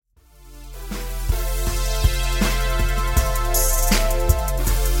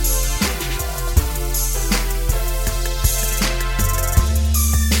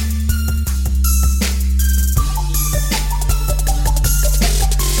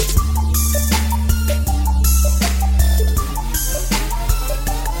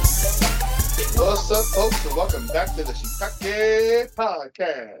up, folks, and welcome back to the Shiitake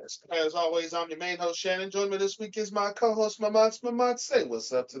Podcast. As always, I'm your main host, Shannon. Joining me this week is my co-host, Mamats. Mamats, say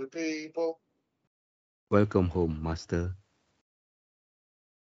what's up to the people. Welcome home, master.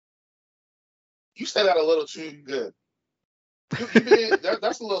 You say that a little too good.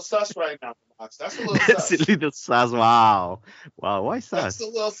 That's a little sus right now, Mamats. That's a little That's a sus. little sus. Wow. Wow, why That's a sus?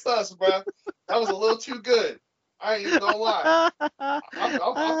 little sus, bro. That was a little too good. I ain't even gonna lie. I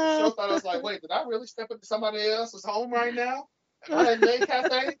for sure thought I was like, wait, did I really step into somebody else's home right now? Am I in Maid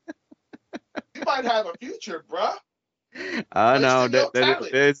Cafe? You might have a future, bruh. Oh no, Wasting your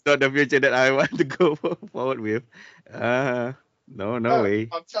talent. that's not the future that I want to go forward with. Uh, no way.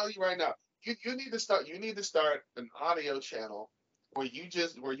 I'm telling you right now, you need to start. You need to start an audio channel where you're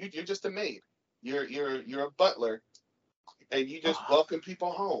just a maid. You're a butler, and you just Oh, welcome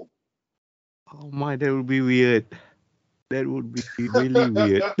people home. oh my, that would be weird. That would be really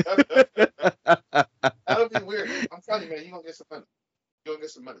weird. That'll be weird. I'm telling you, man, you're gonna get some money. You're gonna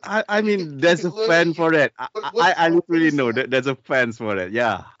get some money, I and mean, you there's can a literally fan for that. I, what I what literally is know that? that there's a fans for that.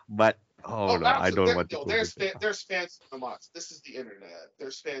 Yeah, but oh Oh, no, I absolutely. don't want to go with that. There's fans for the mods. This is the internet.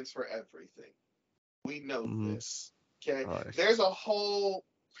 There's fans for everything. We know Mm, this. Okay. gosh. There's a whole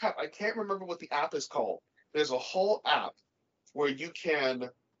crap. I can't remember what the app is called. There's a whole app where you can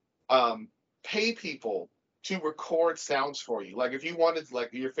um, pay people to record sounds for you. Like if you wanted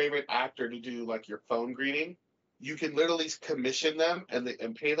like your favorite actor to do like your phone greeting, you can literally commission them and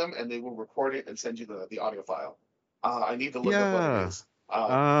pay them, and they will record it and send you the audio file. I need to look up what it Yeah. is.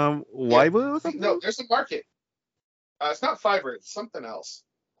 Yeah, Viber or no, something? there's a market. It's not Fiverr. It's something else.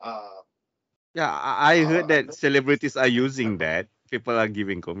 Uh, Yeah, I heard I that don't celebrities are using remember. that. People are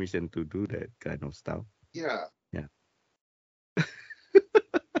giving commission to do that kind of stuff. Yeah, Yeah.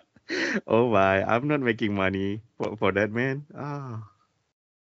 Oh my, I'm not making money for that, man. Ah,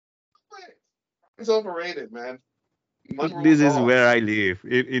 it's overrated, man. Money this rules is all. where I live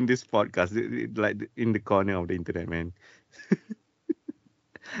in this podcast, like in the corner of the internet, man.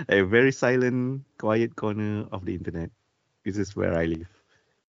 A very silent, quiet corner of the internet. This is where I live.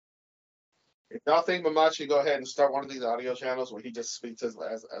 If y'all think Mamachi should go ahead and start one of these audio channels where he just speaks as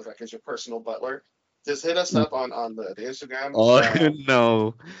like as your personal butler, just hit us Mm. up on the Instagram. Oh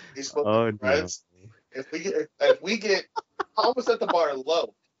no. Facebook and Oh no. Threads. If we get almost at the bar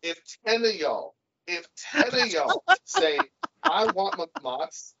low, if 10 of y'all, if 10 of y'all say I want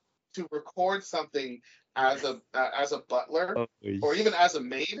Mats to record something as a butler Oh, or even as a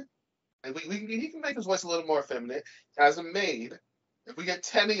maid, and he can make his voice a little more feminine as a maid. If we get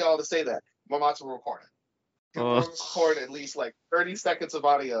 10 of y'all to say that, Mats will record it. He oh. will record at least like 30 seconds of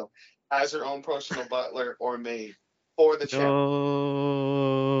audio as your own personal butler or maid for the channel.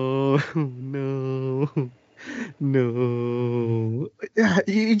 No, no, no. Yeah,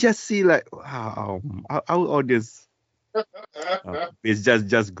 you just see like wow, our audience is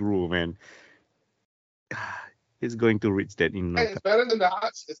just grew, man. It's going to reach that in no Hey, it's time. better than the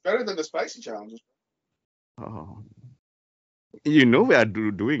hot. It's better than the spicy challenges. Oh, you know we are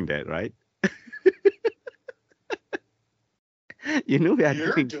doing that, right? You know we are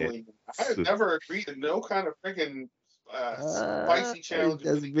You're doing that doing. I have soon. never agreed to no kind of freaking spicy challenge of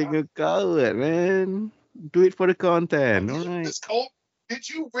Just any being kind. a coward, man. Do it for the Are content, all you right? this cold? Did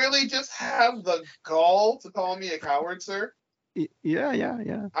you really just have the gall to call me a coward, sir? Yeah, yeah,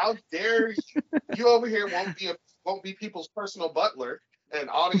 yeah. How dare you? You over here won't be people's personal butler and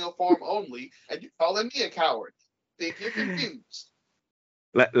audio form only, and you calling me a coward? Think you're confused?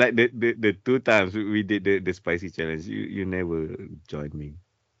 Like the two times we did the spicy challenge, you never joined me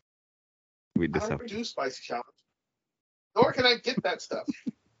with I the don't subject. do spicy challenge, nor can I get that stuff.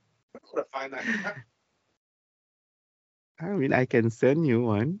 I don't know to find that crap. I mean, I can send you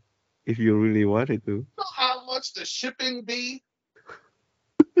one if you really wanted to. You know how much the shipping be?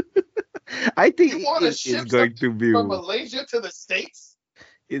 I think You want to it's ship going something to be from Malaysia to the States?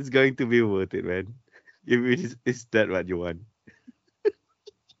 it's going to be worth it, man. If is that what you want?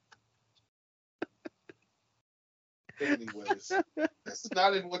 Anyways, this is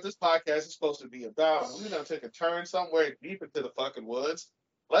not even what this podcast is supposed to be about. We're gonna take a turn somewhere deep into the fucking woods.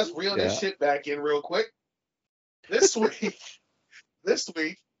 Let's reel this Yeah. shit back in real quick. This week, this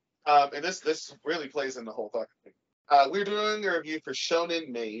week, and this really plays in the whole fucking thing. We're doing a review for Shounen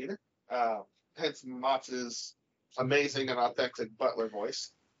Maid, hence Mats's amazing and authentic butler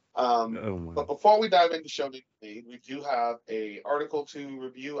voice. Oh my. But before we dive into Shounen Maid, we do have a article to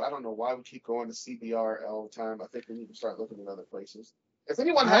review. I don't know why we keep going to CBR all the time. I think we need to start looking at other places. If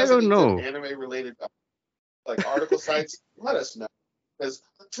anyone I has don't any good know. anime related like article sites, let us know. Because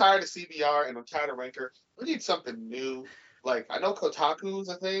I'm tired of CBR and I'm tired of Ranker. We need something new. Like I know Kotaku's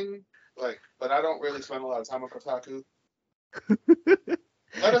a thing. But I don't really spend a lot of time on Kotaku.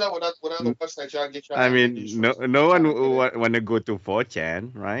 Let us know what other websites y'all get your I anime news mean, from. no one Trying to get it. want to go to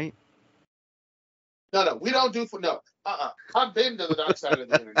 4chan, right? No, we don't do for no. I've been to the dark side of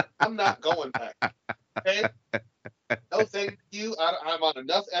the internet. I'm not going back. Okay. No, thank you. I'm on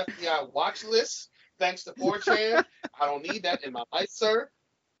enough FBI watch lists. Thanks to 4chan. I don't need that in my life, sir.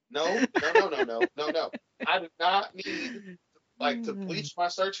 No, no, no, no, no, no, no. I do not need to bleach my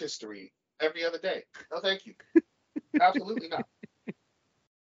search history every other day. No, thank you. Absolutely not.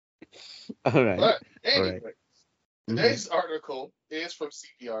 All right, But all right. anyway, Mm-hmm. today's article is from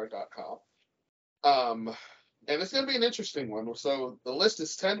CPR.com. And it's going to be an interesting one. So the list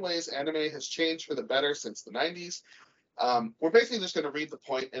is 10 ways anime has changed for the better since the 90s. We're basically just going to read the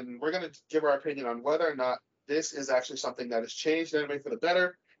point and we're going to give our opinion on whether or not this is actually something that has changed anime for the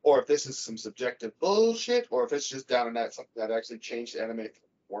better, or if this is some subjective bullshit, or if it's just down and that something that actually changed anime for the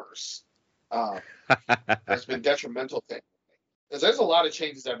worse. Um, there's been detrimental things. Because there's a lot of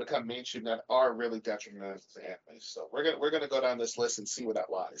changes that have become mainstream that are really detrimental to anime. So we're gonna go down this list and see where that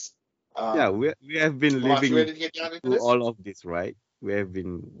lies. Yeah, Um, we have been Lamont, you living ready to get down into through this? all of this, right? We have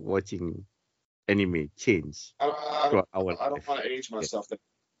been watching anime change I don't, I don't, throughout our I don't life. want to age Yeah. myself.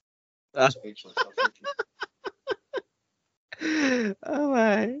 Age myself. Thank you. All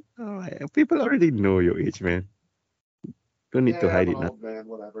right. People already know your age, man. Don't need to Yeah, I'm hide an it now. old man.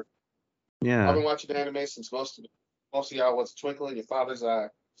 Whatever. I've Yeah. been watching anime since most of y'all was a twinkle in your father's eye.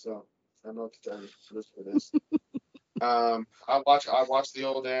 So I don't know what to tell you. This for this. I watched the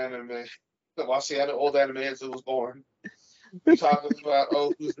old anime. I watched the old anime as it was born. You talking about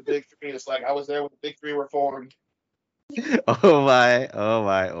who's the big three? It's like I was there when the big three were formed. Oh my. Oh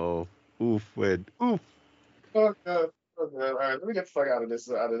my. Oh. Oof, man. Oof. Oh god. Oh god. All right, let me get the fuck out of this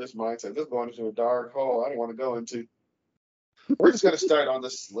mindset. This is going into a dark hole I don't want to go into. We're just gonna start on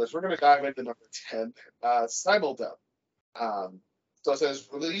this list. We're gonna dive into number 10, simuldub. Um, so it says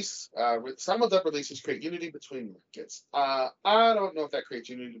simuldub releases create unity between markets. I don't know if that creates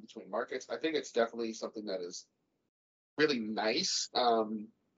unity between markets. I think it's definitely something that is really nice.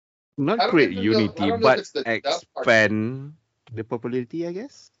 Not I don't create even know. I unity, don't know if but it's the dub part. expand the popularity, I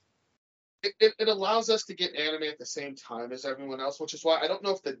guess. It allows us to get anime at the same time as everyone else, which is why I don't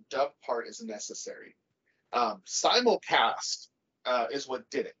know if the dub part is necessary. Simulcast is what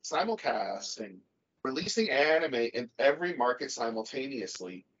did it. Simulcasting, releasing anime in every market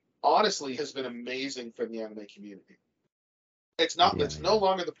simultaneously, honestly has been amazing for the anime community. It's not. Yeah, It's no yeah.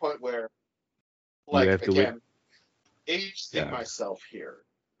 longer the point where, You like, have to wait. again, aging Yeah. myself here,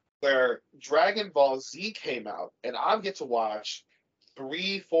 where Dragon Ball Z came out, and I get to watch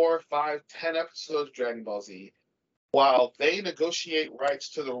 3, 4, 5, 10 episodes of Dragon Ball Z while they negotiate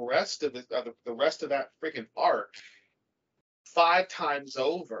rights to the rest of the rest of that freaking arc 5 times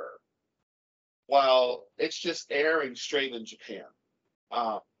over, while it's just airing straight in Japan.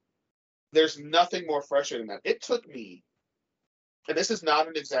 Uh, there's nothing more frustrating than that. It took me, and this is not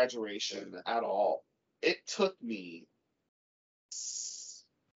an exaggeration at all. It took me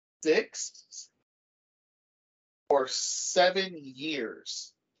 6 or 7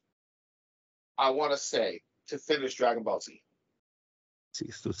 years, I want to say, to finish Dragon Ball Z.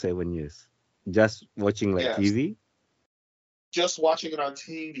 6 to 7 years. Just watching like Yes, TV. just watching it on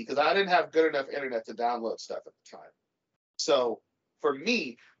TV because I didn't have good enough internet to download stuff at the time. So for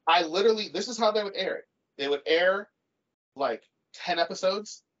me, I literally, this is how they would air it. They would air like 10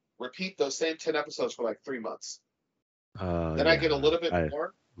 episodes, repeat those same 10 episodes for like 3 months. Then I get a Yeah. little bit I,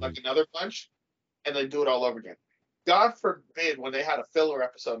 more, like mm. another bunch, and then do it all over again. God forbid when they had a filler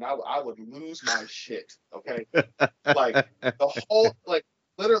episode, and I would lose my shit. Okay. Like the whole, like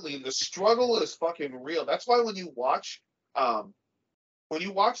literally, the struggle is fucking real. That's why um, when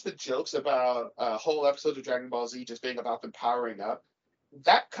you watch the jokes about whole episodes of Dragon Ball Z just being about them powering up,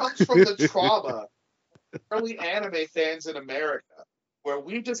 that comes from the trauma early anime fans in America, where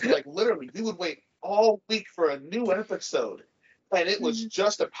we just like literally we would wait all week for a new episode, and it was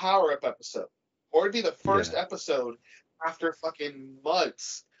just a power up episode, or it'd be the first Yeah. episode after fucking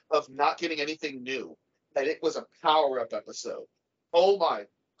months of not getting anything new, and it was a power up episode. Oh my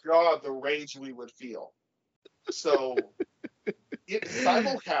god, the rage we would feel. So it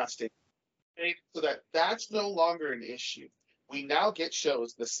simulcasting so that that's no longer an issue. We now get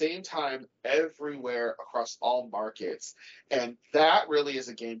shows the same time everywhere across all markets. And that really is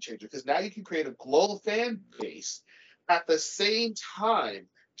a game changer because now you can create a global fan base at the same time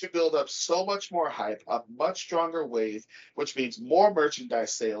to build up so much more hype, a much stronger wave, which means more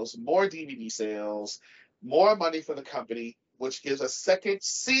merchandise sales, more DVD sales, more money for the company, which gives us second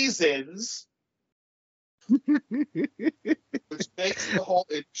seasons which makes the whole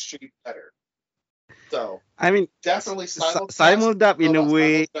industry better. So I mean, definitely simulcast. simuldub Know in a about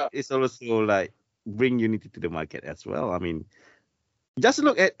way simulcast. is also like bring unity to the market as well. I mean, just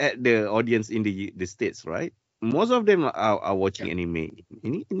look at the audience in the states, right? Most of them are Yeah. watching anime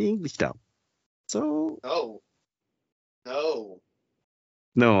in English dub. So No, no.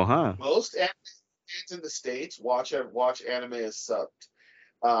 no, huh? Most anime fans in the States watch anime as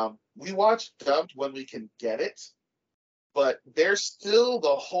subbed. We watch dubbed when we can get it, but there's still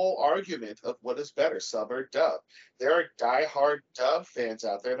the whole argument of what is better, sub or dub. There are diehard dub fans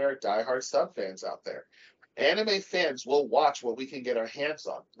out there. There are diehard sub fans out there. Anime fans will watch what we can get our hands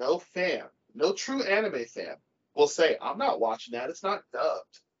on. No fan, no true anime fan will say, "I'm not watching that. It's not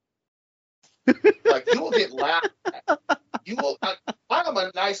dubbed." Like you will get laughed at. You will. I am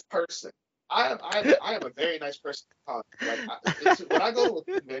a nice person. I am a very nice person. When I go to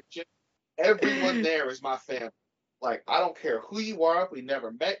a convention, everyone there is my family. Like I don't care who you are. We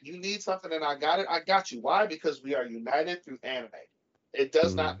never met. You need something and I got it. I got you. Why? Because we are united through anime. It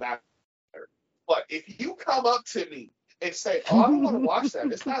does Mm. not matter. But if you come up to me and say, "Oh, I don't want to watch that. It's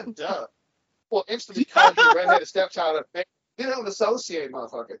not done," well, instantly call you redheaded stepchild. We don't associate,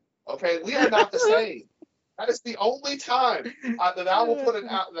 motherfucker. Okay, we are not the same. That is the only time that I will put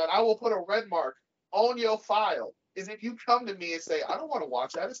a red mark on your file is if you come to me and say, "I don't want to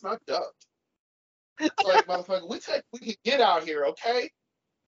watch that. It's not dubbed." It's like, motherfucker, we can get out here, okay?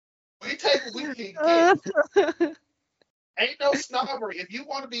 We take what we can get. Ain't no snobbery. If you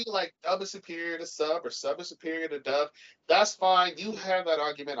want to be like dub is superior to sub or sub is superior to dub, that's fine. You have that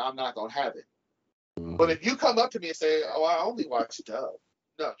argument. I'm not gonna have it. But Mhm. if you come up to me and say, "Oh, I only watch dub,"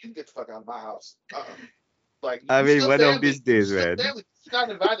 no, you can get the fuck out of my house. Like I you mean, still one of family. these You days, still man. family. You're not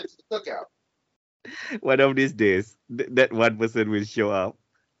invited to the cookout. One of these days, that one person will show up.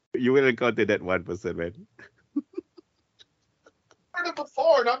 You will encounter that one person, man. Heard it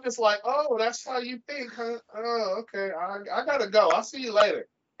before, and I'm just like, "Oh, that's how you think, huh? Oh, okay. I gotta go. I'll see you later."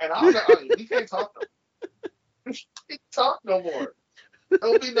 And I don't know. We can't talk. We can't talk no more.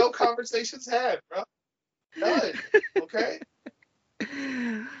 There'll be no conversations had, bro. None. Okay.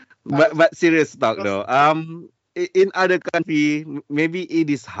 I, But serious talk you though. In other country, maybe it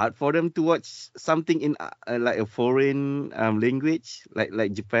is hard for them to watch something in like a foreign language,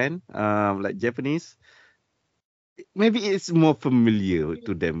 like Japan, like Japanese. Maybe it's more familiar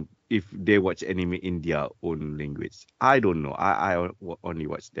to them if they watch anime in their own language. I don't know. Only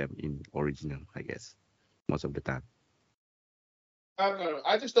watch them in original, I guess, most of the time. I don't know.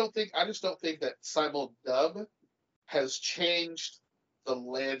 I just don't think that simul dub has changed the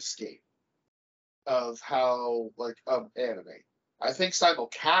landscape of how of anime. I think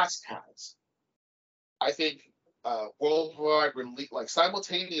simulcast has. I think worldwide release like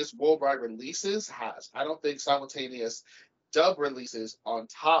simultaneous worldwide releases has. I don't think simultaneous dub releases on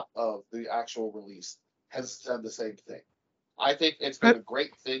top of the actual release has done the same thing. I think it's been Uh, a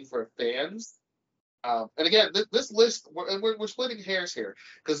great thing for fans. And again, this list, we're splitting hairs here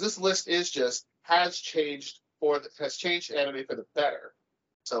because this list is just has changed anime for the better.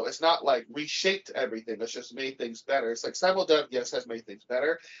 So it's not like reshaped everything. It's just made things better. It's like simuldub, yes, has made things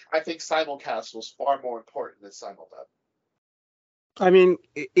better. I think simulcast was far more important than simuldub. I mean,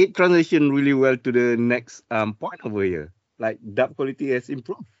 it transitioned really well to the next point over here. Like dub quality has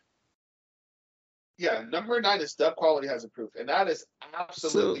improved. Yeah, number nine is dub quality has improved, and that is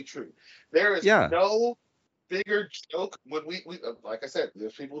So absolutely true. There is yeah. no bigger joke when we like I said,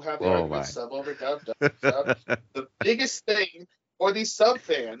 there's people who have the Oh argument my. sub over dub, dub sub. The biggest thing for these sub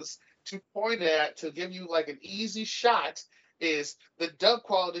fans to point at to give you like an easy shot is the dub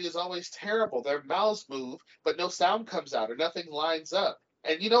quality is always terrible. Their mouths move, but no sound comes out or nothing lines up.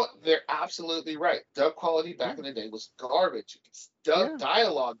 And you know, they're absolutely right. Dub quality back Yeah. in the day was garbage. Dub Yeah.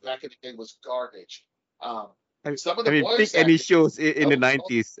 dialogue back in the day was garbage. Um, I, some of I the mean, pick voice any acting, shows in the no,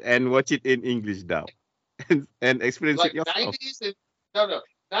 90s and watch it in English dub and experience it like yourself. 90s and no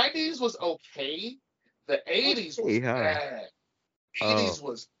 90s was okay. The 80s Okay, was huh? bad. Oh. 80s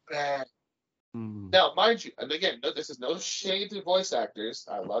was bad. Hmm. Now, mind you, and again, no, this is no shade to voice actors.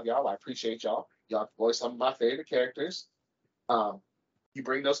 I love y'all. I appreciate y'all. Y'all voice some of my favorite characters. Um, you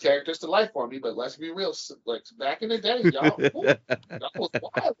bring those characters to life for me. But let's be real. Like back in the day, y'all, whew, y'all was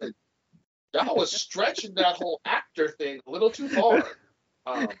wild. Y'all was stretching that whole actor thing a little too far.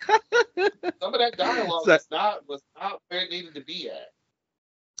 Um, some of that dialogue So, was not where it needed to be at.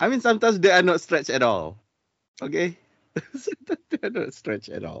 I mean, sometimes they are not stretched at all. Okay? Sometimes they are not stretched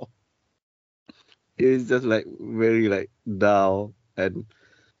at all. It's just like very like dull and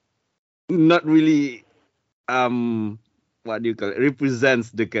not really what do you call it,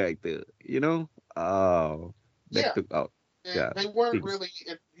 represents the character, you know? Oh, that Yeah, took out, yeah, they weren't things. really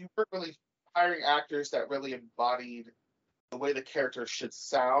you weren't really hiring actors that really embodied the way the character should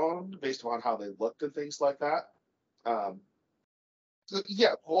sound based on how they looked and things like that. Um, so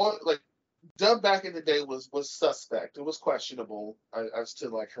yeah, boy, like dub back in the day was suspect. It was questionable as to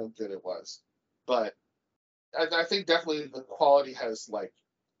like how good it was, but I think definitely the quality has like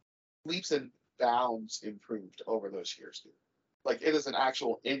leaps and bounds improved over those years, dude. Like it is an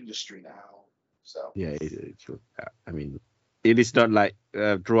actual industry now. So Yeah, it's true. I mean, it is not like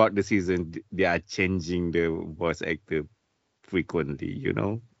throughout the season they are changing the voice actor frequently,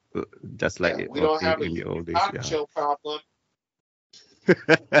 Uh, just like yeah, we on don't have a in the Yu Yu old days. Yeah. Hakusho problem.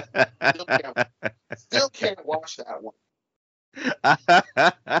 Still can't still can't watch that one.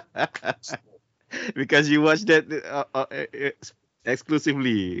 Because you watch that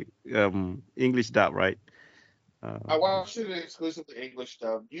exclusively English dub, right? I Um, watched it in exclusively English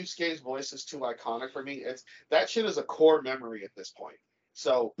dub. Yusuke's voice is too iconic for me. It's that shit is a core memory at this point.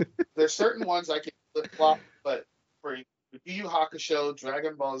 So there's certain ones I can flip flop, but for Yu Yu Hakusho,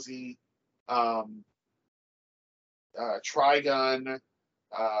 Dragon Ball Z, um, Trigun,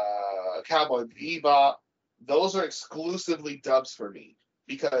 Cowboy Bebop, those are exclusively dubs for me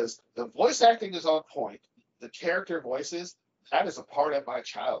because the voice acting is on point. The character voices, that is a part of my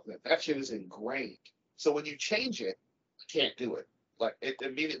childhood. That shit is ingrained. So when you change it, I can't do it. Like it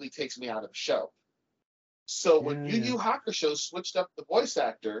immediately takes me out of the show. So when yeah, Yu yeah. Yu Hakusho switched up the voice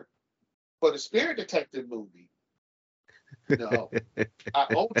actor for the Spirit Detective movie, no, I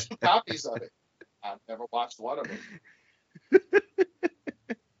own two copies of it. I've never watched one of them.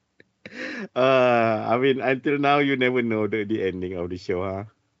 I mean, until now, you never know the ending of the show, huh?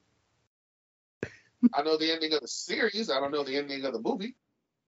 I know the ending of the series. I don't know the ending of the movie.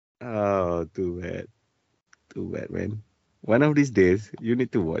 Oh, too bad. Too bad, man. One of these days, you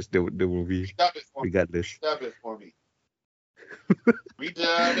need to watch the movie, Redub it for regardless. me. Redub it for me.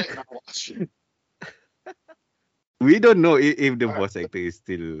 Redub it and I'll watch it. We don't know if the All right. voice actor is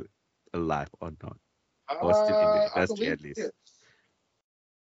still alive or not, or still in the I industry believe at least. it is.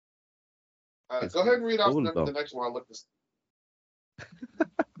 It's Go ahead been and read so off the long. next one. I'll look this.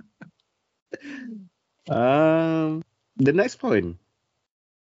 Um, the next point,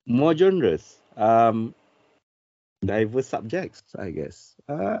 more genres, diverse subjects, I guess.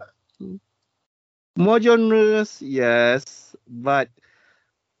 More genres, yes, but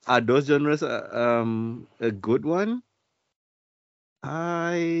are those genres a good one?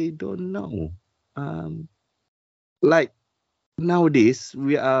 I don't know. Um, like nowadays,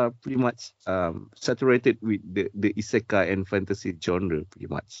 we are pretty much saturated with the isekai and fantasy genre, pretty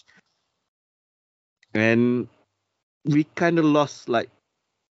much, and we kind of lost like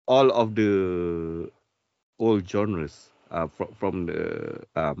all of the old genres from the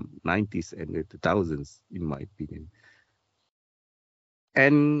 90s and the 2000s, in my opinion.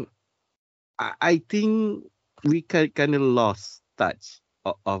 And I think we kind of lost touch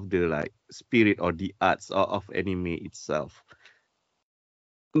of the like spirit or the arts of anime itself.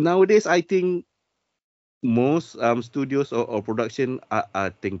 Nowadays, I think most studios or production are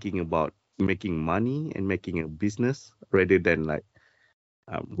thinking about making money and making a business rather than like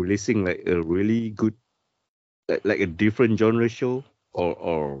releasing like a really good like a different genre show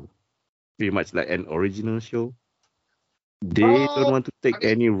or pretty much like an original show. They don't Uh, want to take I mean,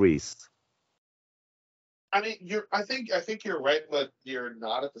 any risk. I think you're right, but you're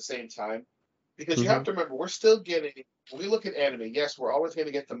not at the same time because you Hmm. have to remember we're still getting. When we look at anime, yes, we're always going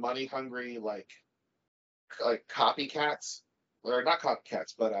to get the money hungry like copycats, or not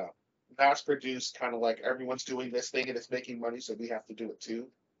copycats, but mass produced kind of like everyone's doing this thing and it's making money, so we have to do it too.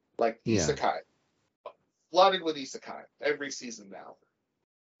 Like Yeah. isekai, flooded with isekai every season now.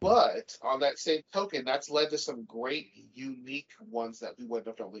 But on that same token, that's led to some great, unique ones that we wouldn't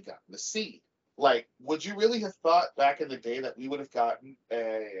have normally gotten to see. Like, would you really have thought back in the day that we would have gotten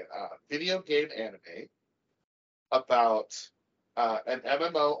a video game anime about an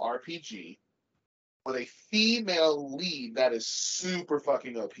MMO RPG with a female lead that is super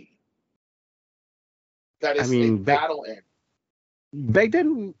fucking OP? That I is a mean, battle anime. back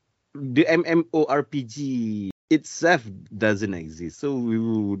then, the MMORPG itself doesn't exist, so we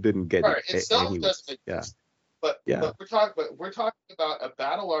wouldn't get it Right, itself doesn't anyways. Yeah, exist, but yeah, we're talking about a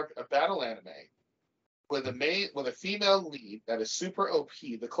battle anime with a female lead that is super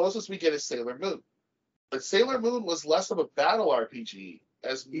OP. The closest we get is Sailor Moon. But Sailor Moon was less of a battle RPG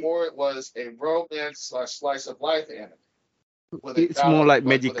as it, more it was a romance slash slice of life anime with a it's more battle like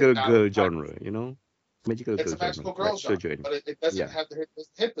but with a magical battle girl type. genre, magical It's girl a genre, magical like girl genre, shoujo anime. but it doesn't Yeah, have to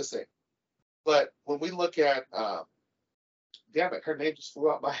hit the same. But when we look at damn it, her name just flew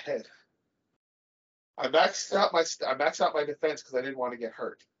out my head. I maxed out my defense because I didn't want to get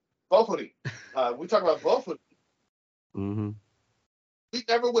hurt. Bofuri. We talk about Bofuri. Mm-hmm. We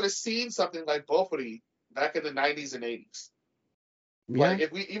never would have seen something like Bofuri back in the 90s and 80s. Like Yeah.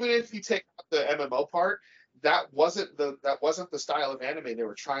 even if you take out the MMO part, that wasn't the style of anime they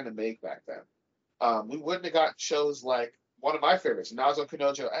were trying to make back then. We wouldn't have got shows like one of my favorites, Nazo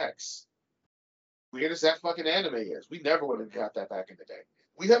Kanojo X. Weird as that fucking anime is, we never would have got that back in the day.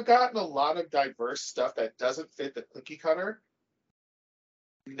 We have gotten a lot of diverse stuff that doesn't fit the cookie cutter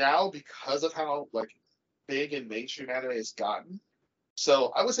now because of how like big and mainstream anime has gotten.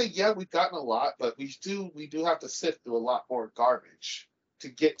 So I would say, yeah, we've gotten a lot, but we do have to sift through a lot more garbage to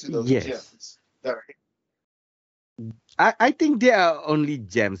get to those Yes. gems that are. I think they are only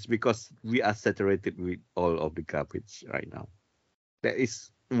gems because we are saturated with all of the garbage right now. That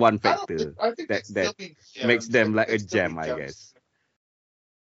is one I don't think factor I think that they'd still that be makes gems. I them think like a they'd still be gem, I gems. guess.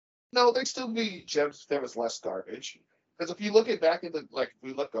 No, they'd still be gems if there was less garbage. Because if you look at back in the like if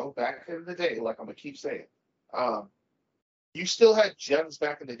we look go back in the day, like I'm gonna keep saying, um, you still had gems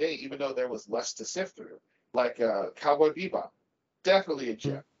back in the day, even though there was less to sift through. Like Cowboy Bebop, definitely a Mm,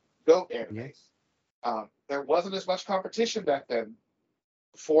 gem. Goat anime. yes. There wasn't as much competition back then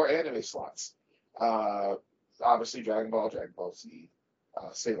for anime slots. Uh, Obviously, Dragon Ball Z,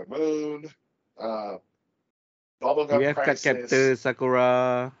 Sailor Moon, uh, We Bubblegum have Crisis, Cardcaptor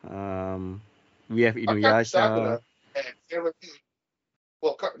Sakura. We have Cardcaptor Inuyasha. Sakura, and Sailor Moon.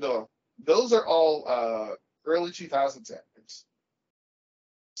 Well, no, those are all early 2000s animes.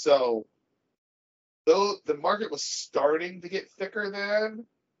 So though the market was starting to get thicker then,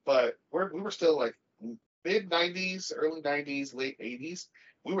 but we were still like mid 90s, early 90s, late 80s.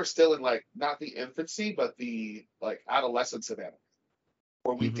 We were still in like not the infancy, but the like adolescence of anime,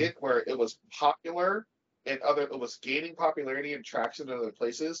 Mm-hmm. where it was popular and other it was gaining popularity and traction in other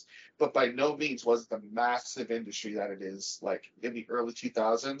places, but by no means was it the massive industry that it is like in the early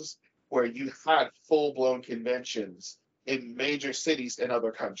 2000s, where you had full blown conventions in major cities in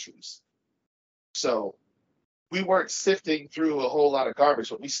other countries. So we weren't sifting through a whole lot of garbage,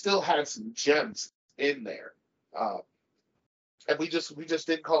 but we still had some gems in there. Um, and we just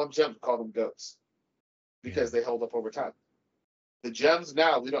didn't call them gems, we called them goats Yeah. because they hold up over time. The gems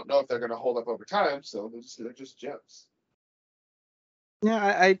now we don't know if they're going to hold up over time, so they're just gems.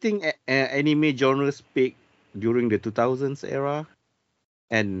 Yeah, I think anime genres peaked during the 2000s era,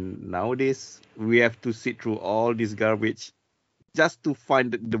 and nowadays we have to sit through all this garbage just to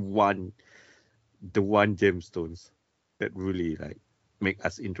find the one gemstones that really like make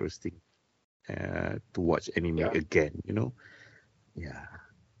us interesting to watch anime Yeah. again. Yeah.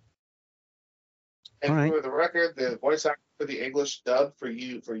 All And right. for the record, the voice actor for the English dub for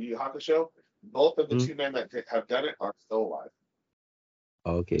you Hakusho, both of the Mm, two men that have done it are still alive.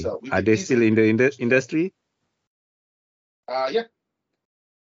 okay. So we Are could they still easily in get the the English dub. industry? Yeah,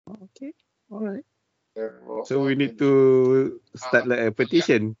 Okay. All right. they're So also we in the need industry. to start like a So yeah,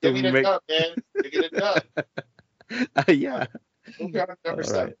 petition give to me the make. dub, man. Give me the dub. Uh, Yeah. Moving on to number All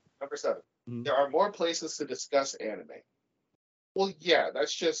seven. right. Number seven. Mm. There are more places to discuss anime. Well, yeah,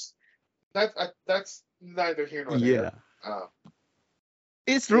 that's neither here nor there. Yeah. Um,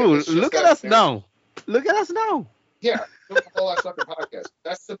 It's yeah, true. it's just Look at that us there's now. Look at us now. yeah, doing a whole lot of fucking podcasts.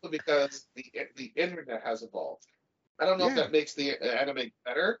 That's simply because the internet has evolved. I don't know if Yeah. that makes the anime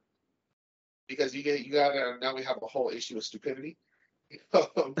better because you got now we have a whole issue of stupidity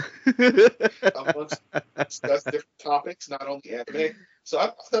um, amongst discuss different topics, not only anime. So I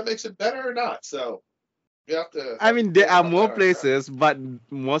don't know if that makes it better or not. So you have to I mean, there think are about more that on your own. places, but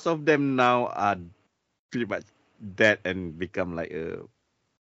most of them now are pretty much dead and become like a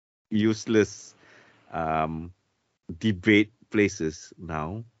useless um, debate places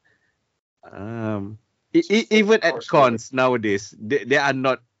now. Um, Of even at course, but cons nowadays, they are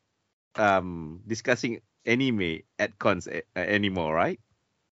not discussing anime at cons anymore, right?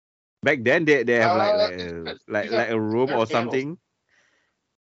 Back then, they have like uh, like it a, depends. like like a room There are or panels. something.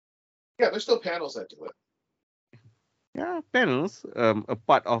 Yeah, there's still panels that do it. Yeah, panels. A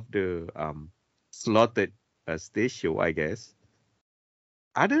part of the slotted stage show, I guess.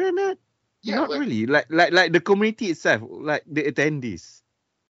 Other than that, Yeah, not like really. Like the community itself, like the attendees,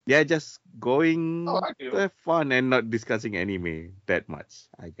 they are just oh, going I to do. have fun and not discussing anime that much,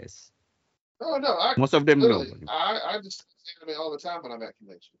 I guess. Oh no, I Most of them know. literally I just anime all the time when I'm at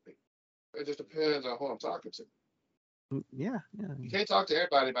convention. It just depends on who I'm talking to. Yeah, yeah, You can't talk to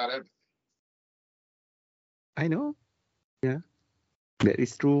everybody about everything. I know. Yeah, that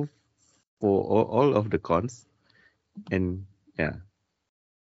is true for all of the cons and yeah,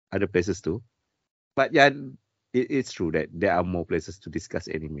 other places too. But yeah, it's true that there are more places to discuss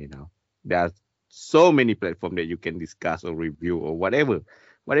anime now. There are so many platforms that you can discuss or review or whatever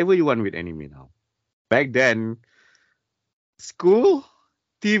you want with anime now. Back then, school,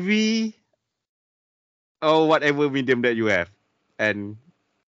 TV, or whatever medium that you have, and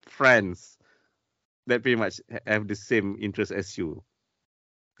friends that pretty much have the same interest as you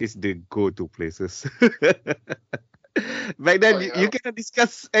is the go-to places. Back Oh then, you yeah, cannot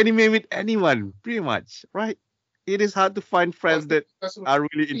discuss anime with anyone, pretty much, right? It is hard to find well, friends that that's what are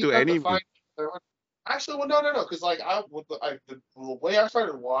really you into have to anime. find. Actually, well, no, no, no, because like the way I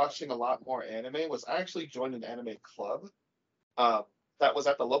started watching a lot more anime was I actually joined an anime club um, that was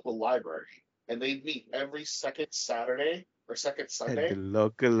at the local library, and they'd meet every second Saturday or second At the Sunday,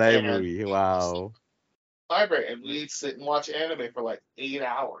 local and library. Wow. library, and we'd sit and watch anime for like 8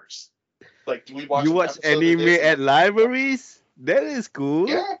 hours. Like, do we watch You an watch episode of anime this? And at libraries? That is cool.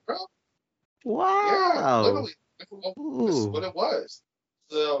 yeah, bro, yeah, Wow. literally, this is what Ooh. it was.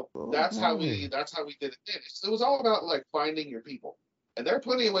 So Oh my. that's how we did it then. It was all about like finding your people, and there are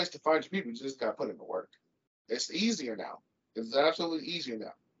plenty of ways to find your people. You just gotta put in the work. It's easier now. It's absolutely easier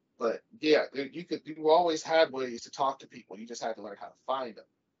now. But yeah, you always had ways to talk to people. You just had to learn how to find them.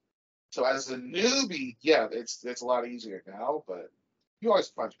 So as a newbie, yeah, it's a lot easier now, but you always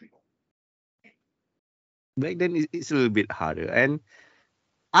find your people. Back then, it's a little bit harder. And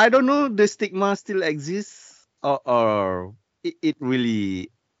I don't know, the stigma still exists or it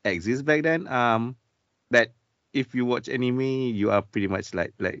really exists back then. That if you watch anime, you are pretty much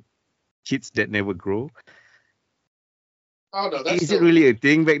like kids that never grow. Oh no, that's Is it still a really thing. a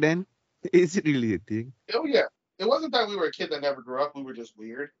thing back then? Is it really a thing? Oh yeah. It wasn't that we were a kid that never grew up. We were just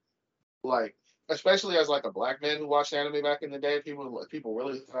weird. Like, especially as like a black man who watched anime back in the day, people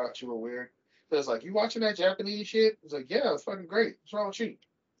really thought you were weird. So it's like, you watching that Japanese shit? It's like, yeah, it's fucking great. What's wrong with you?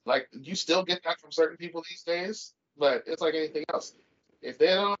 Like, you still get that from certain people these days, but it's like anything else. If they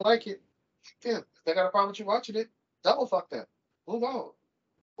don't like it, fuck them. If they got a problem with you watching it, double fuck them. Move on.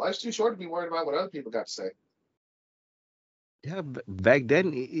 Life's too short to be worried about what other people got to say. Yeah, back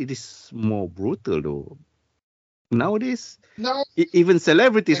then it is more brutal though. Nowadays, No, even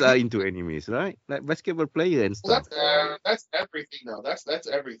celebrities like are into animes, right? Like basketball player and well, stuff. that's everything though. That's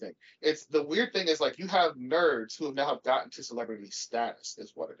everything. It's the weird thing is like you have nerds who have now gotten to celebrity status,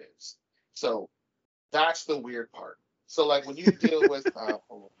 is what it is. So that's the weird part. So like when you deal with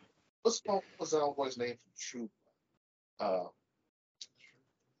what was that old boy's name from True? Uh,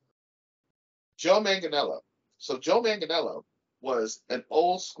 Joe Manganiello. So Joe Manganiello was an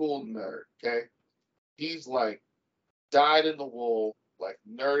old school nerd. Okay, he's like dyed in the wool, like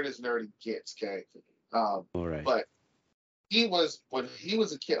nerd as nerdy gets. Okay, All right. but he was when he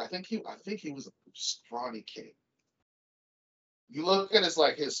was a kid. I think he was a scrawny kid. You look at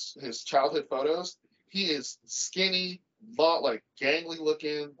his childhood photos. He is skinny, long, like gangly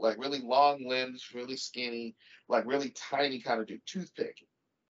looking, like really long limbs, really skinny, like really tiny kind of dude, toothpick.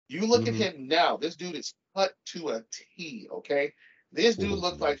 You look at Mm-hmm. him now. This dude is cut to a T. Okay, this dude Oh,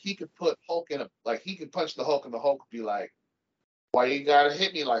 looked like he could put Hulk in a like he could punch the Hulk, and the Hulk would be like, "Why you gotta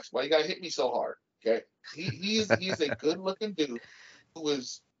hit me like? Why you gotta hit me so hard?" Okay, he's a good looking dude who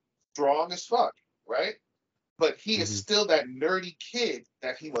is strong as fuck, right? But he is mm-hmm. still that nerdy kid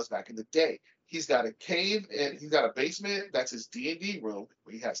that he was back in the day. He's got a cave and he's got a basement. That's his D&D room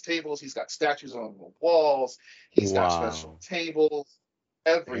where he has tables. He's got statues on the walls. He's got special Wow. tables,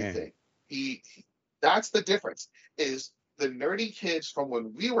 Man. everything. That's the difference is the nerdy kids from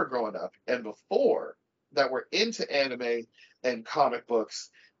when we were growing up and before that were into anime and comic books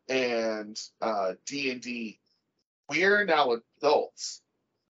and D&D. We're now adults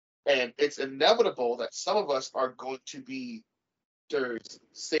and it's inevitable that some of us are going to be actors,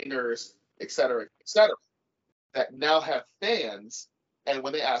 singers, et cetera, that now have fans. And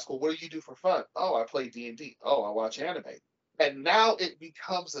when they ask, well, what do you do for fun? Oh, I play D&D. Oh, I watch anime. And now it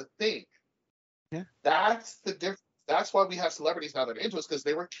becomes a thing. Yeah. That's the difference. That's why we have celebrities now that are into us because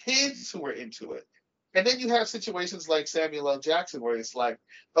they were kids who were into it. And then you have situations like Samuel L. Jackson where it's like,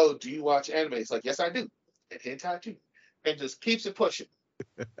 oh, do you watch anime? It's like, yes, I do. And hentai too. And just keeps it pushing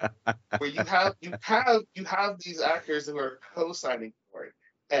where you have these actors who are co-signing for it,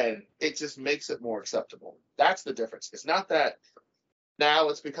 and it just makes it more acceptable. That's the difference. It's not that now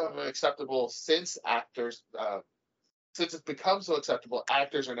it's becoming acceptable since it's become so acceptable,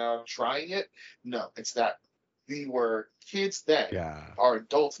 actors are now trying it. No, it's that we were kids then, Yeah. are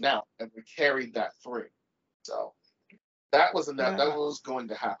adults now, and we carried that through. So that Yeah. was going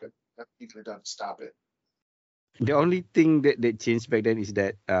to happen. Nothing you could have done to stop it. The only thing that changed back then is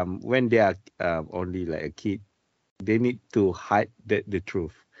that when they are only like a kid, they need to hide the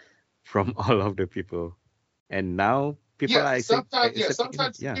truth from all of the people. And now people Yeah, are sometimes accepting it.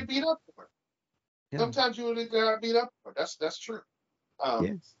 sometimes you Yeah. get beat up for it. Yeah. Sometimes you would have got beat up for it. That's true. Um,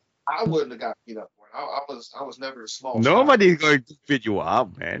 Yes. I wouldn't have got beat up for it. I was never a small child. Nobody's going to beat you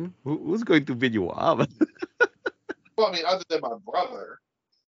up, man. Who's going to beat you up? Well, I mean, other than my brother,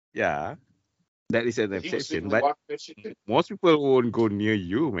 Yeah, that is an but he was exception. secretly But watching that shit too. most people won't go near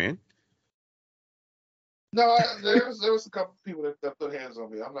you, man. No, there was a couple of people that put hands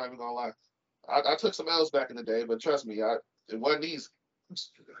on me. I'm not even gonna lie. I took some L's back in the day, but trust me, it wasn't easy.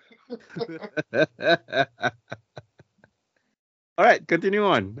 All right, continue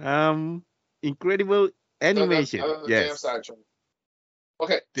on. Incredible animation. Another damn Yes, sidetrack.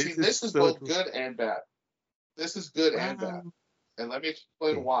 Okay, see, this is this is so both true. good and bad. This is good and bad, Um, and let me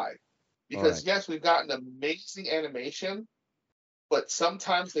explain okay, why. all right. Because yes, we've gotten amazing animation, but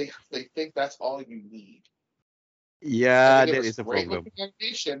sometimes they think that's all you need, and they Yeah, give that us is a great problem. looking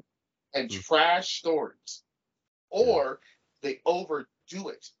animation and Mm, trash stories, yeah. or they overdo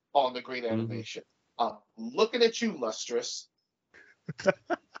it on the great Hmm. animation. I'm looking at you, Lustrous,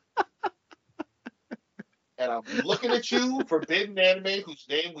 and I'm looking at you, Forbidden Anime, whose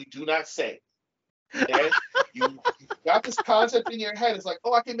name we do not say. Okay? You got this concept in your head. It's like,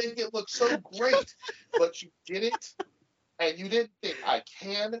 oh, I can make it look so great, but you did it, and you didn't think I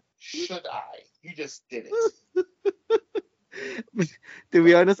can, should I? You just did it. To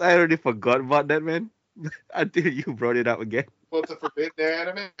be So, honest, I already forgot about that, man. Until you brought it up again. well, to Forbidden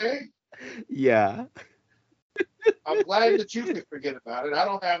Anime, Yeah. I'm glad that you can forget about it. I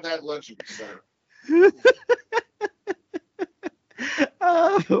don't have that luxury, sir.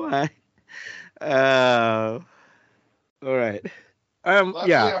 Oh my. Uh, all right. Luckily,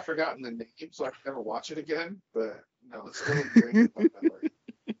 Yeah. I've forgotten the name, so I can never watch it again. But no, it's still ingrained in my memory.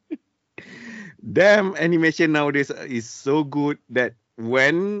 Damn, animation nowadays is so good that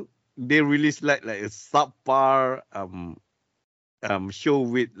when they release like a subpar show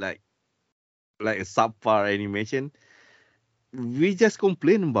with like a subpar animation, we just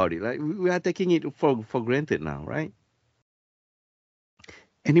complain about it. Like we are taking it for granted now, right?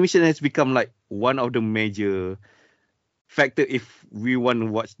 Animation has become like one of the major factor if we want to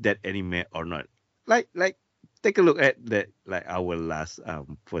watch that anime or not. Like take a look at that like our last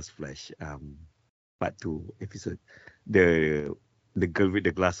first flash part 2 episode, the the girl with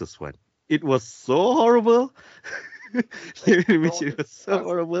the glasses one. It was so horrible. The No, animation was so that's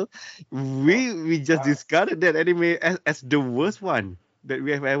horrible. no, We just that's discarded that anime as the worst one that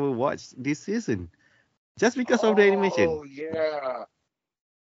we have ever watched this season just because of the animation. oh yeah,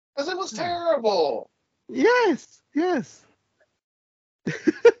 because it was Yeah. terrible. Yes, yes.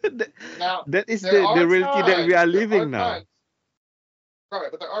 that, Now that is there the are reality that we times, are there are living now. times, right?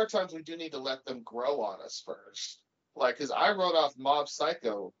 But there are times we do need to let them grow on us first. Like, because I wrote off Mob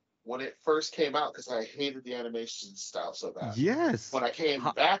Psycho when it first came out because I hated the animation style so bad. Yes. When I came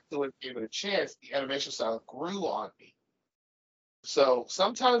Ha- back to it, gave it a chance, the animation style grew on me. So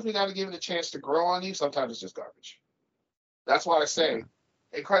sometimes we got to give it a chance to grow on you. Sometimes it's just garbage. That's why I yeah. say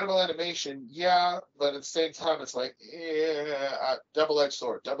incredible animation, yeah, but at the same time, it's like, yeah, double-edged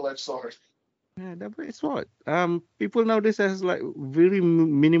sword, double-edged sword. Yeah, double edged sword. People nowadays has like very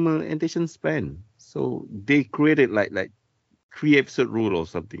minimal attention span, so they created like 3 episode rule or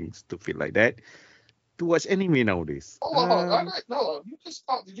something stupid like that to watch anime nowadays. Hold on, no,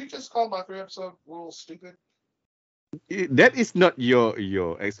 did you just call my three-episode rule stupid? That is not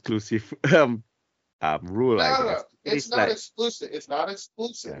your exclusive rule, I No, no, guess. no. It It's is not like exclusive. It's not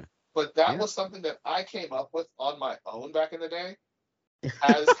exclusive. yeah, But that yeah. was something that I came up with on my own back in the day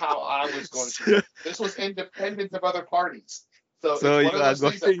as how I was going to do so, it. This was independent of other parties. So so it's one you of are those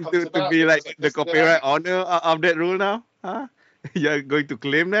going things that comes to about be and it's like just like, the this is a good copyright idea. owner of that rule now, huh? You are going to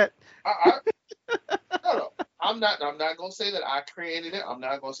claim that? I no, no. I'm not gonna say that I created it. I'm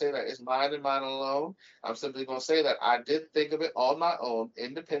not gonna say that it's mine and mine alone. I'm simply gonna say that I did think of it on my own,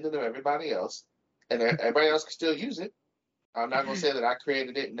 independent of everybody else, and everybody else can still use it. I'm not gonna say that I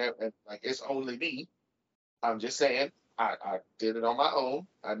created it and like it's only me. I'm just saying I did it on my own.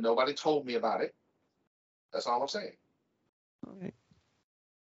 Nobody told me about it. That's all I'm saying. Alright.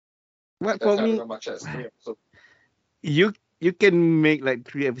 Get But that for tatted me, on my chest. Yeah. So you can make like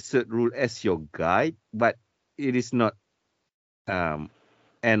 3 episode rule as your guide, but it is not um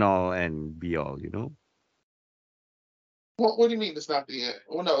end all and be all, you know? what do you mean it's not the end?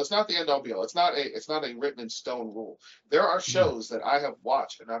 Well, no, it's not the end all be all. It's not a written in stone rule. There are Yeah. shows that I have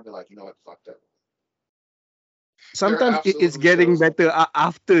watched and I've been like, you know what, fuck that. There are Sometimes it's absolutely getting shows. better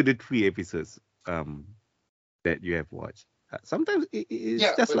after the 3 episodes that you have watched. Sometimes it's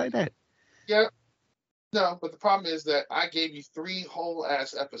Yeah, just but like that. yeah, no, but the problem is that I gave you three whole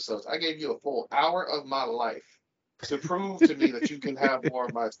ass episodes. I gave you a full hour of my life to prove to me that you can have more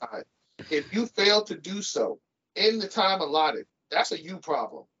of my time. If you fail to do so in the time allotted, that's a you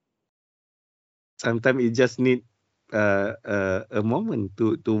problem. Sometimes you just need a moment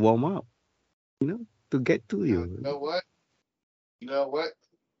to warm up, to get to You you. know what? You know what?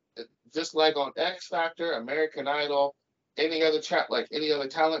 Just like on X Factor, American Idol, any other chat, like any other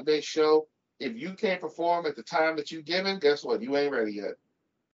talent-based show, if you can't perform at the time that you given, guess what? You ain't ready yet.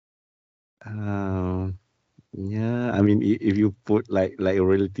 Um, yeah, I mean, if you put like a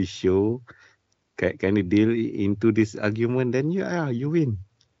reality show kind of deal into this argument, then yeah, you win.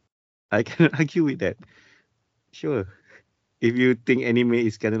 I cannot argue with that. Sure. If you think anime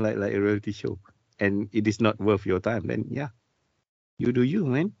is kind of like a reality show and it is not worth your time, then yeah, you do you,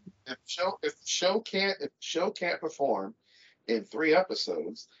 man. If the show can't perform in 3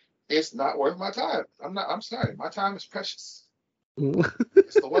 episodes, it's not worth my time. I'm sorry. My time is precious.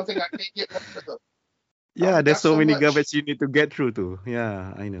 It's the one thing I can't get rid of. I Yeah, only there's got so so many much. garbage you need to get through to.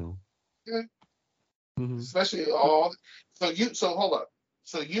 Yeah, I know. Okay? Mhm. Especially all. So hold up.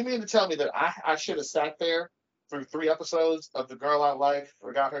 So you mean to tell me that I should have sat there through 3 episodes of The Girl I Like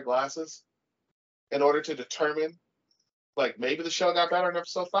Forgot Her Glasses in order to determine, like, maybe the show got better in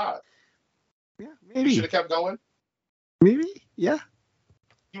episode 5. Yeah, You should maybe. have kept going. Maybe. Yeah.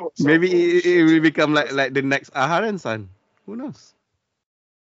 You are so Maybe full of it shit. will become like Listen, like the next Aharon San. Who knows?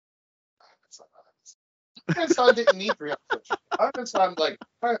 Son didn't need 3 episodes. Son like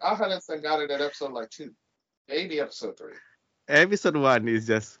Son got it at episode like 2, maybe episode 3. Episode one is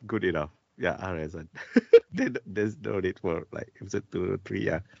just good enough. Yeah, Aharon San. There's no need for like episode 2 or 3.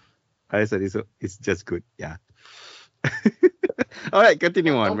 Yeah, Aharon San is just good. Yeah. All right,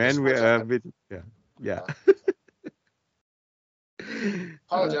 continue on, Don't be man. We smudge on that. bit, yeah, yeah. Uh,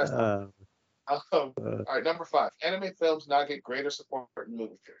 Apologize now. Uh, All uh, right, number 5. Anime films now get greater support in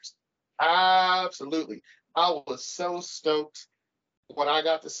movie theaters. Absolutely. I was so stoked when I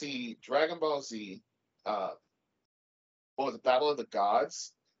got to see Dragon Ball Z, uh, what was it, Battle of the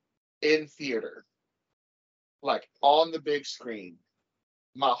Gods in theater, like on the big screen.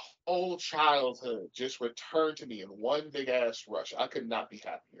 My whole childhood just returned to me in one big ass rush. I could not be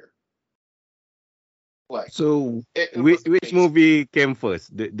happier. Like so, it which was which amazing. movie came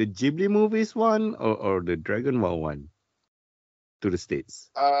first? The Ghibli movies one or the Dragon Ball one to the states?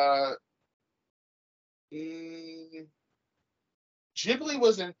 Uh, mm, Ghibli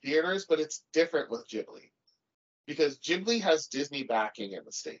was in theaters, but it's different with Ghibli because Ghibli has Disney backing in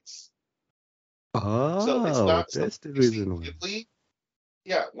the states. So it's Oh, not so that's the you see reason why. Ghibli.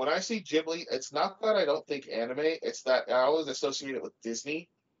 Yeah, when I see Ghibli, it's not that I don't think anime, it's that I always associate it with Disney.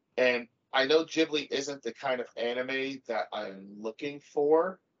 And I know Ghibli isn't the kind of anime that I'm looking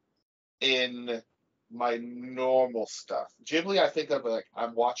for in my normal stuff. Ghibli, I think of like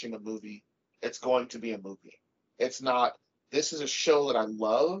I'm watching a movie. It's going to be a movie. It's not, this is a show that I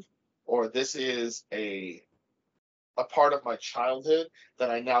love, or this is a part of my childhood that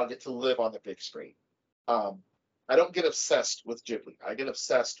I now get to live on the big screen. Um, I don't get obsessed with Ghibli. I get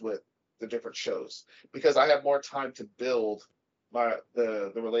obsessed with the different shows because I have more time to build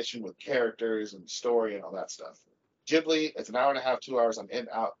the relation with characters and story and all that stuff. Ghibli, it's an hour and a half, 2 hours. I'm in,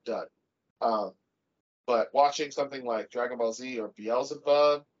 out, done. Um, but watching something like Dragon Ball Z or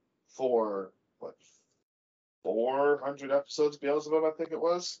Beelzebub for what 400 episodes, Beelzebub, I think it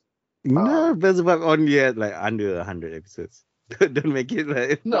was. No, Um, Beelzebub only had like under 100 episodes. Don't make it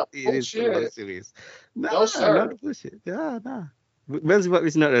like no it is a long bullshit. series. No Nah, sir. not bullshit. Yeah, nah. Beelzebub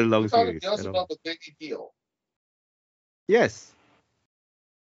is not a Who long thought of series at Beelzebub all. a big deal? Yes,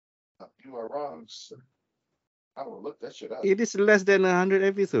 You are wrong, sir. I will look that shit up. it is less than 100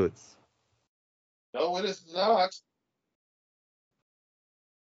 episodes. No, it is not.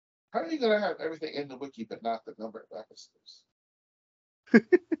 How are you gonna have everything in the wiki but not the number of episodes?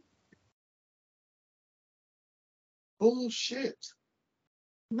 Bullshit.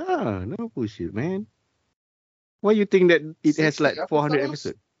 No, no bullshit, man. Why you think that it has 60 like 400 episodes?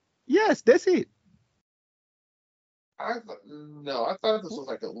 episodes? Yes, that's it. I thought no, I thought this was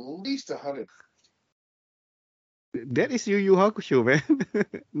like at least 100. That is Yu Yu Hakusho, man.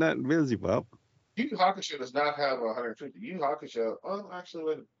 Not Beelzebub. Yu Yu Hakusho does not have 150. Yu Yu Hakusho, oh, actually,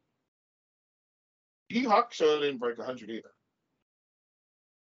 wait. Yu Yu Hakusho didn't break 100 either.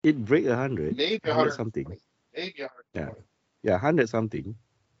 It break 100, Maybe 100 something. 120. Maybe Yeah, 120. yeah, 100 something.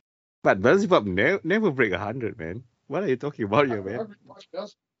 But Beelzebub never break 100, man. What are you talking about I here, don't man? ever watch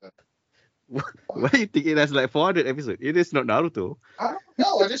Beelzebub. Why Why? do you think it has like 400 episodes? It is not Naruto. I don't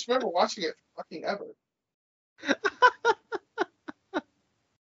know. I just remember watching it fucking ever. I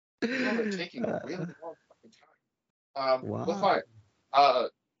remember it taking a really long fucking time. But Wow. fine.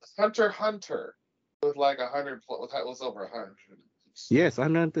 Hunter Hunter with like 100 plus, was over 100. Yes,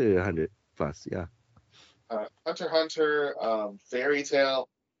 100 plus. Yeah. Hunter x Hunter, Fairy Tale.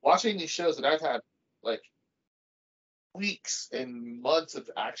 Watching these shows that I've had like weeks and months of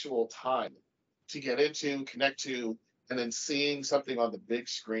actual time to get into, connect to, and then seeing something on the big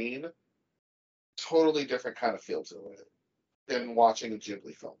screen, totally different kind of feel to it than watching a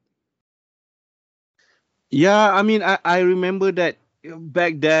Ghibli film. Yeah, I mean, I remember that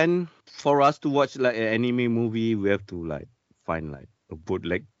back then, for us to watch like an anime movie, we have to like find like a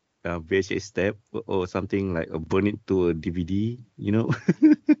bootleg VHS tape or something like burn it to a DVD. You know,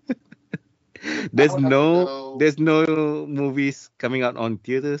 I would have to go. there's no movies coming out on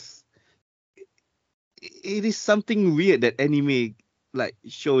theaters. It is something weird that anime like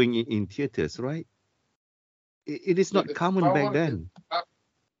showing in theaters, right? It is not If common I back wanted, then.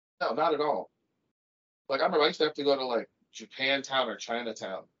 no, not at all. Like I remember I used to have to go to like Japantown or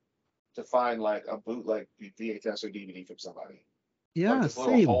Chinatown to find like a bootleg VHS or DVD from somebody, like Yeah, this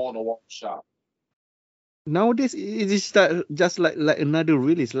little same. hole in the wall shop. Nowadays, it is just like another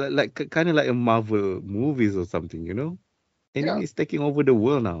release, like kind of like a Marvel movies or something, you know. Anime Yeah, is taking over the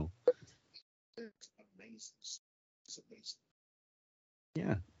world now. it's amazing. It's amazing.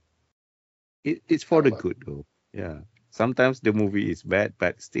 Yeah, it's I for the love it. good though. Yeah, sometimes the movie is bad,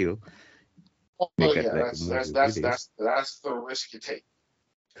 but still they Oh get yeah, like a movie release. that's the risk you take.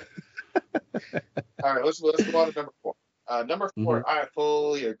 All right, let's go on to number four. Number Hmm. four, I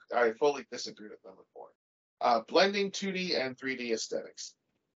fully disagree with number four. Blending 2D and 3D aesthetics.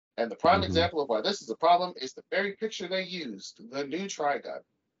 And the prime Hmm. example of why this is a problem is the very picture they used, the new Trigun.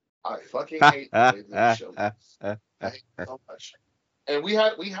 I fucking hate the way that show looks. I hate it so much. And we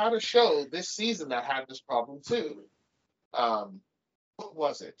had a show this season that had this problem too. Um, what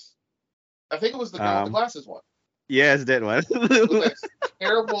was it? I think it was the girl with the um, glasses one. yes, that one. With that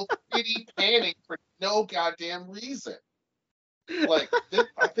terrible 3D panning for no goddamn reason. Like this,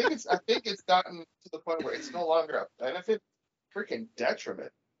 I think it's gotten to the point where it's no longer a benefit, freaking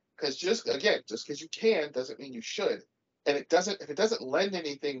detriment. Because just because you can doesn't mean you should. And it doesn't if it doesn't lend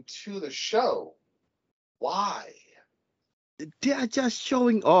anything to the show, why? They are just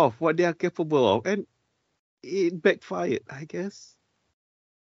showing off what they are capable of, and it backfired, I guess.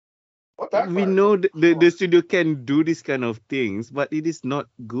 What We backfired? know the studio can do this kind of things, but it is not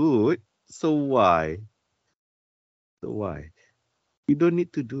good. So why? So why? You don't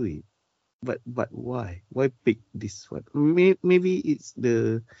need to do it. But why? Why pick this one? Maybe it's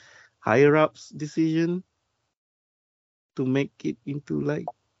the higher ups decision to make it into like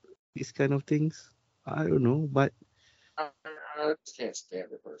these kind of things. I don't know, but I just can't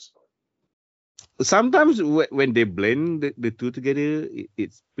stand it personally. sometimes when they blend the two together,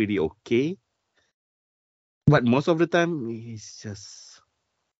 it's pretty okay. But most of the time, it's just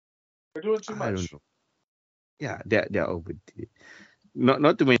They're doing too I don't much. know. Yeah, they're over it.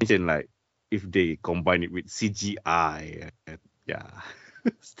 Not to mention like if they combine it with CGI, yeah,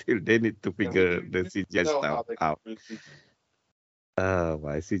 still they need to And we figure you, the you CGI know stuff how they out. can do.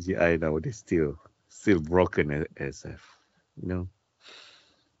 My CGI nowadays still broken SF. You know.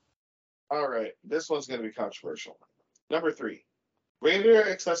 All right, this one's going to be controversial. Number three, greater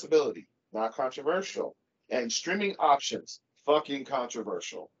accessibility, not controversial, and streaming options, fucking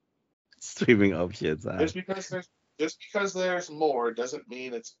controversial. Streaming options. Just because there's just because there's more doesn't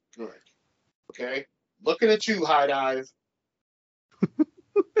mean it's good. Okay, looking at you, High Dive.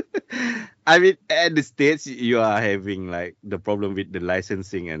 I mean, at the states you are having like the problem with the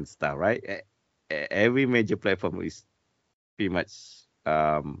licensing and stuff, right? Every major platform is pretty much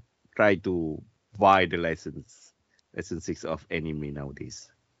try to buy the licensing of anime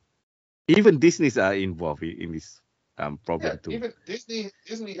nowadays. Even Disney's are involved in this Yeah, problem too. even Disney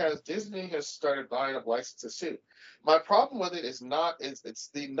has started buying up licenses too. My problem with it is not is it's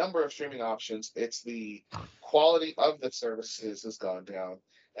the number of streaming options, it's the quality of the services has gone down,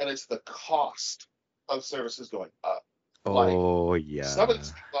 and it's the cost of services going up. Like Oh some of yeah.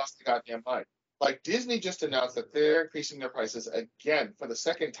 these people lost their goddamn mind. Like Disney just announced that they're increasing their prices again for the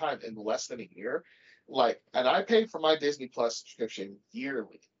second time in less than a year. Like, and I pay for my Disney Plus subscription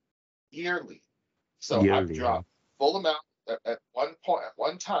yearly. So I've Yearly, yeah. dropped full amount at one point at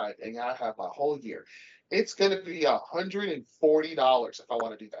one time, and I have my whole year. It's going to be $140 if I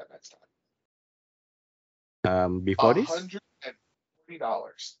want to do that next time. Before this?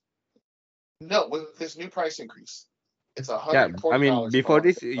 $140. No, with this new price increase, it's Yeah, I mean $140 if I before want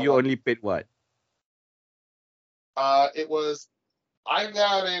this to. If I you want. only paid what? It was. I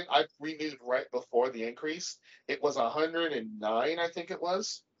got in. I renewed right before the increase. It was 109, I think it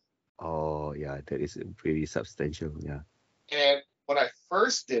was. Oh yeah, that is pretty substantial. Yeah. And when I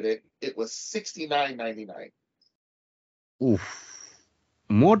first did it, it was 69.99. Oof.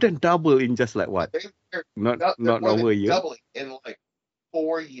 More than double in just like what? They, they're, they're Not more over than a year. doubling in like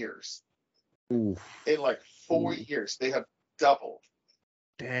 4 years. Oof. In like four Ooh, years, they have doubled.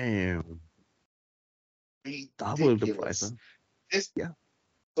 damn. Double the price, huh? Ridiculous. This Yeah.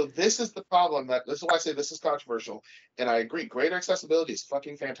 so this is the problem that this is why I say this is controversial. And I agree, greater accessibility is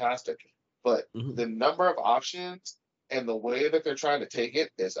fucking fantastic. But Mhm. the number of options and the way that they're trying to take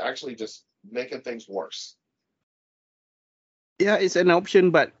it is actually just making things worse. Yeah, it's an option,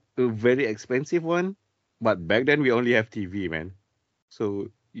 but a very expensive one. But back then we only have TV, man.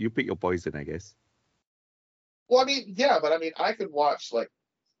 So you pick your poison, I guess. Well, I mean, yeah, but I mean, I could watch like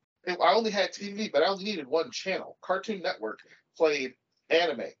I only had TV, but I only needed one channel. Cartoon Network played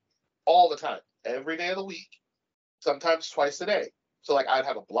anime all the time, every day of the week, sometimes twice a day. So like I'd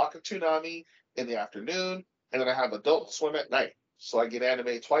have a block of Toonami in the afternoon, and then I have Adult Swim at night. So I get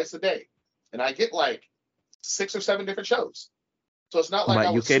anime twice a day, and I get like 6 or 7 different shows. So it's not like But I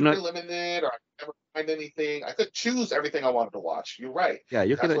you was super cannot. limited or I could never find anything. I could choose everything I wanted to watch. You're right. Yeah,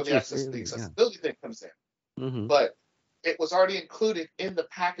 you That's cannot where choose the everything. Yeah. accessibility thing comes in. Mm-hmm. But it was already included in the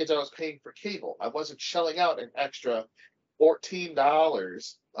package I was paying for cable. I wasn't shelling out an extra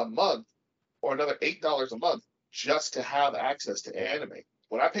 $14 a month or another $8 a month just to have access to anime.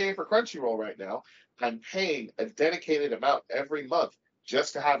 When I'm paying for Crunchyroll right now, I'm paying a dedicated amount every month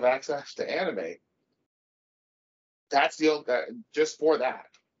just to have access to anime. That's just for that.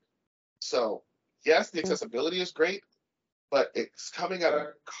 So yes, the accessibility is great, but it's coming at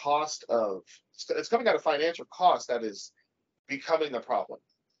a cost of it's coming at a financial cost that is becoming a problem.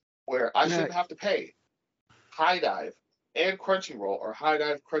 Where I Yeah. shouldn't have to pay High Dive and Crunchyroll, or High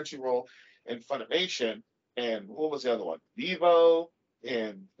Dive, Crunchyroll, and Funimation, and what was the other one? Vivo,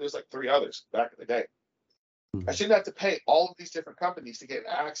 and there's like three others back in the day. I Mhm. shouldn't have to pay all of these different companies to get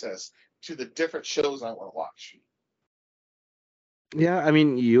access to the different shows I want to watch. Yeah, I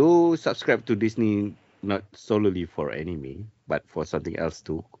mean, you subscribe to Disney not solely for anime, but for something else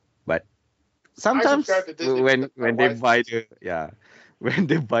too. But I subscribe sometimes to Disney because my when they wife buy does. the yeah, when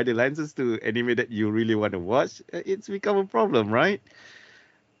they buy the license to anime that you really want to watch, it's become a problem, right?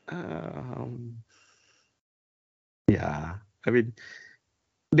 Um, yeah, I mean,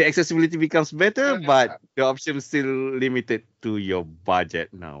 the accessibility becomes better, I but understand. the option is still limited to your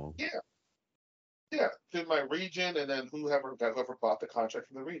budget now. Yeah, yeah, to my region, and then whoever bought the contract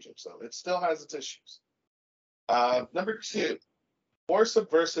from the region. So it still has its issues. Yep. Number two, more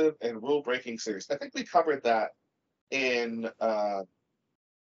subversive and rule breaking series. I think we covered that in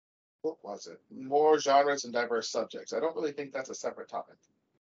what was it? More genres and diverse subjects. I don't really think that's a separate topic.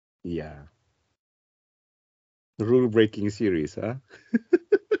 Yeah, rule breaking series, huh?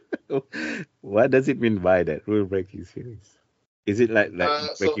 What does it mean by that rule breaking series? Is it like Uh,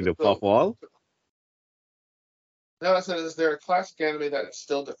 so breaking the fourth so wall? now I said, is there a classic anime that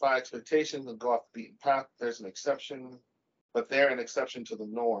still defy expectations and go off the beaten path? There's an exception, but they're an exception to the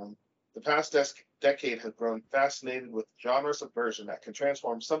norm. The past decade has grown fascinated with genre subversion that can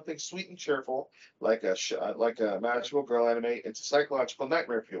transform something sweet and cheerful, like a magical girl anime, into psychological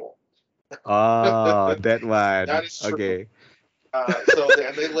nightmare fuel. Oh, That that one. is true. Okay.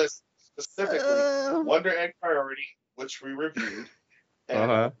 They list specifically Uh Wonder Egg Priority, which we reviewed, and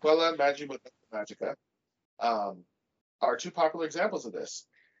huh. Quella Magica um, are two popular examples of this.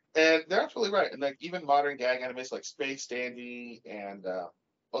 And they're absolutely right. And like even modern gag animes like Space Dandy and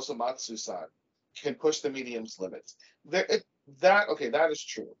Osomatsu-san can push the medium's limits. There, it, that okay, that is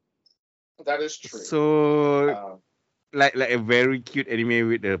true. That is true. So Um, like a very cute anime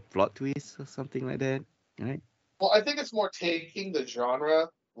with a plot twist or something like that, right? well, I think it's more taking the genre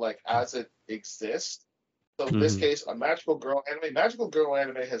like as it exists. So in this Mm-hmm. case, a magical girl anime. Magical girl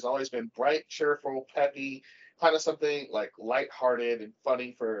anime has always been bright, cheerful, peppy, kind of something like lighthearted and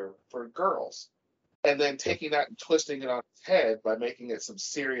funny for girls. And then Yep. taking that and twisting it on its head by making it some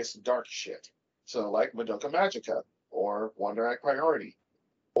serious dark shit. So like Madoka Magica or Wonder Egg Priority.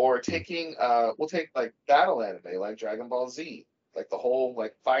 Or taking we'll take like battle anime like Dragon Ball Z, like the whole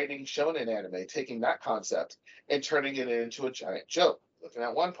like fighting shonen anime, taking that concept and turning it into a giant joke. Looking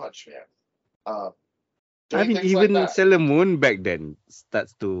at One Punch Man. Um, I doing mean, things like even that. Sailor Moon back then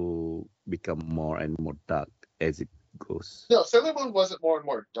starts to become more and more dark as it goes. No, Sailor Moon wasn't more and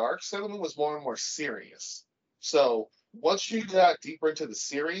more dark. Sailor Moon was more and more serious. So once you got deeper into the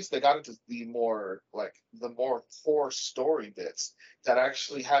series, they got into the more core story bits that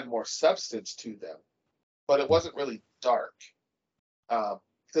actually had more substance to them. But it wasn't really dark. Um,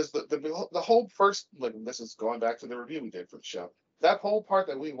 because the whole first like this is going back to the review we did for the show. That whole part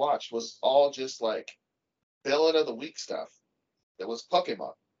that we watched was all just like villain of the week stuff. It was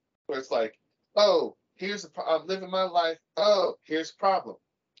Pokemon, where it's like, oh, I'm living my life. Oh, here's the problem.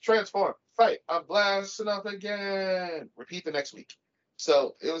 Transform, fight. I'm blasting up again. Repeat the next week.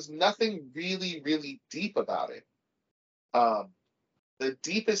 So it was nothing really, really deep about it. Um, the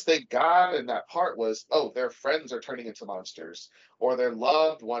deepest they got in that part was, oh, their friends are turning into monsters, or their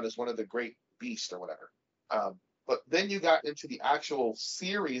loved one is one of the great beasts or whatever. Um, but then you got into the actual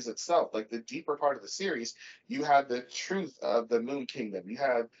series itself, like the deeper part of the series. You had the truth of the Moon Kingdom. You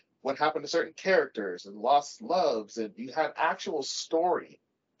had what happened to certain characters and lost loves, and you had actual story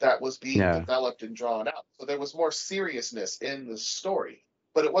that was being Yeah. developed and drawn out. So there was more seriousness in the story,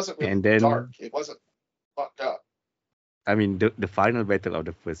 but it wasn't really And dark. then It wasn't fucked up. I mean the final battle of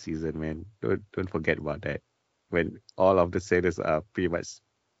the first season, man. Don't forget about that. When all of the sailors are pretty much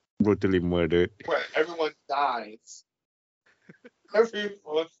brutally murdered. Where everyone dies.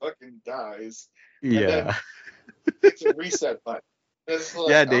 Everyone fucking dies. And then Yeah. it's a reset button. It's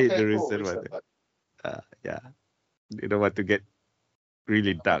Yeah, like, they hit okay, the cool, reset reset button. button. Yeah. They don't want to get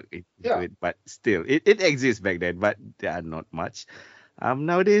really dark into Yeah, it, but still, it exists back then, but there are not much.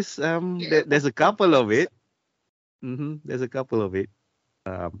 Nowadays, yeah. there's a couple of it. There's a couple of it.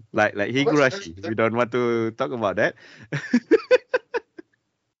 Like Higurashi. There, We don't want to talk about that.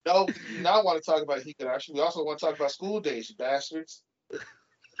 no, we do not want to talk about Hikarashi. We also want to talk about school days, you bastards.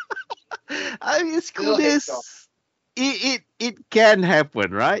 I mean, school Still hate y'all. days. It can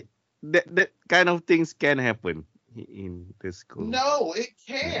happen, right? That kind of things can happen in the school No, it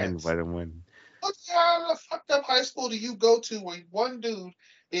can't. environment. What kind of fucked up high school do you go to where one dude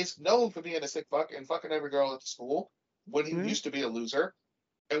is known for being a sick fuck and fucking every girl at the school when he Yeah. used to be a loser?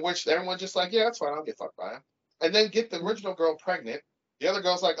 In which everyone's just like, yeah, that's fine, I'll get fucked by him. And then get the original girl pregnant. The other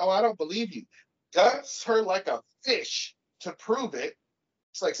girl's like, oh, I don't believe you. Guts her like a fish to prove it.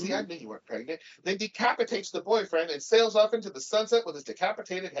 It's like, see, I Mhm. knew you weren't pregnant. Then decapitates the boyfriend and sails off into the sunset with his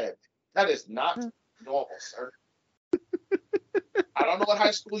decapitated head. That is not normal, sir. I don't know what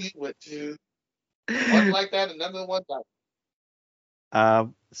high school you went to. It wasn't like that, and none of the ones like,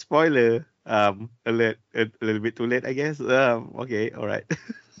 Spoiler. Alert. A little bit too late, I guess. Okay, all right.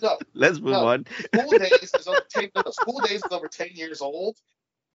 no, Let's move no. on. School days is over 10. No, no, school days is over 10 years old,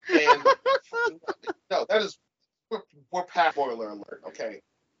 and no, that is we're past spoiler alert. Okay,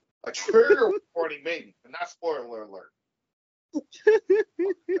 a trigger warning maybe, but not spoiler alert.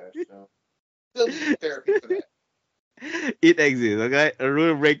 Still need therapy for that. It exists, okay?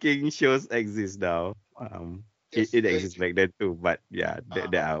 Rule breaking shows exist now. Yes, It they exists do. back then too, but yeah, there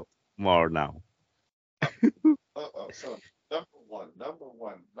Uh-huh. are more now. Uh-oh. So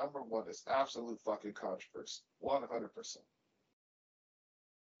number one is absolute fucking controversy. 100%.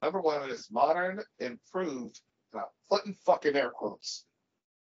 Number one is modern, improved, and I'm putting fucking air quotes,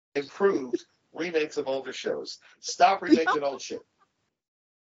 improved remakes of older shows. Stop remaking old shit.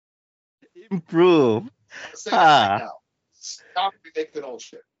 Improve. I'm gonna say that right Ha. now. Stop remaking old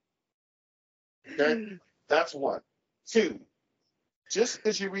shit. Okay? That's one. Two, just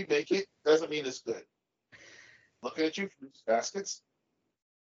because you remake it doesn't mean it's good. Looking at you, fruits baskets.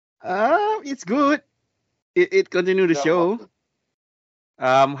 It's good. It continue the No, show.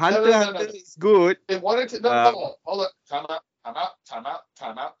 no, Hunter no, x no, no, Hunter no. is good. They wanted to no, hold Um, on, hold up, time out, time out, time out,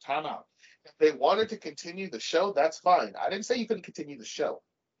 time out, time out. If they wanted to continue the show, that's fine. I didn't say you couldn't continue the show.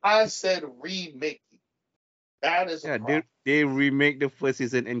 I said remake it. That is a yeah, problem. they remake the first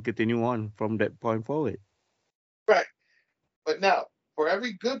season and continue on from that point forward. Right. But now, for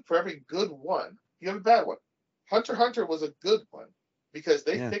every good one, you have a bad one. Hunter x Hunter was a good one because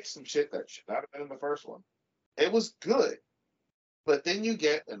they Yeah. fixed some shit that should not have been in the first one. It was good. But then you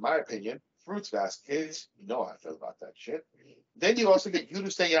get, in my opinion, Fruits Baskets. You know how I feel about that shit. Then you also get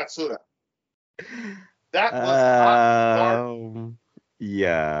Yurusei Yatsura. That was hot garbage. Um,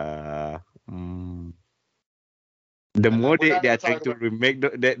 yeah. Mm. The And then more we're not they going are to talk trying to about, remake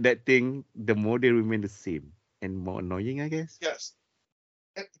that thing, the more they remain the same and more annoying, I guess. yes,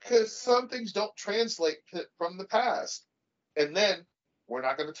 because some things don't translate from the past. And then we're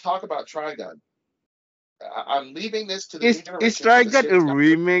not going to talk about Trigun. I'm leaving this to the new Is generation because this Trigun shit a is not for me.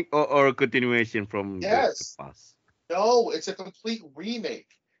 remake or a continuation from the Yes. past? No, it's a complete remake.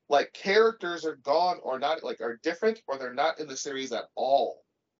 Like characters are gone or not, like are different or they're not in the series at all.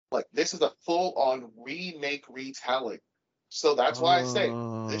 Like this is a full on remake retelling. So that's why I say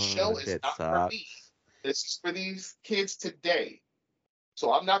this Oh, show is that not for me. sucks. This is for these kids today.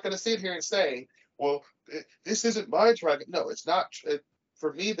 So I'm not going to sit here and say, well, this isn't my dragon. No, it's not.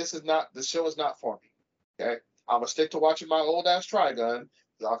 For me, this is not, the show is not for me. Okay. I'm going to stick to watching my old ass Trigun.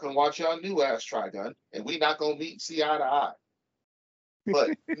 Y'all can watch y'all new ass Trigun, and we not going to meet and see eye to eye.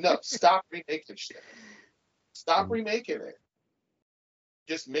 But no, stop remaking shit. Stop remaking it.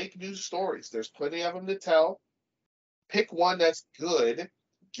 Just make new stories. There's plenty of them to tell. Pick one that's good,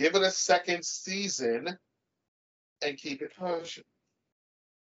 give it a second season, and keep it pushing.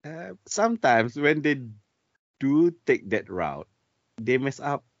 Sometimes when they do take that route, they mess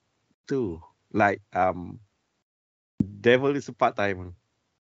up too. Like Devil is a part timer.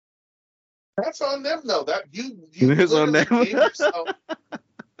 That's on them though. That you It's on literally them. gave yourself.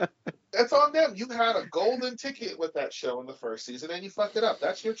 That's on them. You had a golden ticket with that show in the first season, and you fucked it up.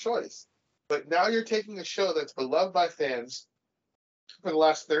 That's your choice. But now you're taking a show that's beloved by fans for the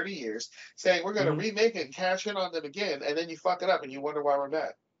last 30 years, saying we're going to Mhm. remake it and cash in on them again, and then you fuck it up and you wonder why we're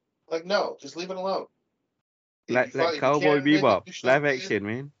mad. Like, no, just leave it alone. Like If you Cowboy can't make a Bebop, new show live good, action,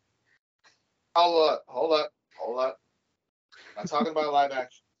 man. hold up. I'm not talking about live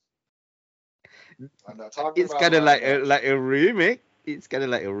action. I'm not talking It's about kind of live action. like a remake. It's kind of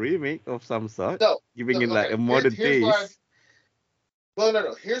like a remake of some sort, No, giving no, it like okay. a modern Here's why. taste. Well, no,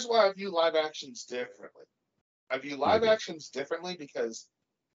 no. Here's why I view live actions differently. I view live Okay. actions differently because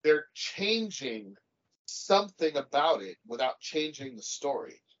they're changing something about it without changing the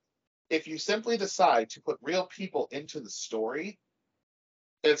story. If you simply decide to put real people into the story,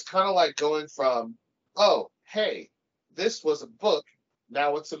 it's kind of like going from, oh, hey, this was a book,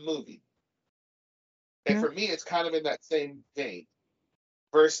 now it's a movie. And Yeah. for me, it's kind of in that same vein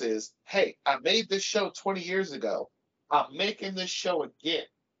versus, hey, I made this show 20 years ago. I'm making this show again.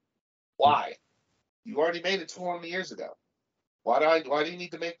 Why? You already made it 20 years ago. Why do you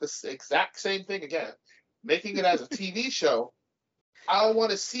need to make this exact same thing again? Making it as a TV show, I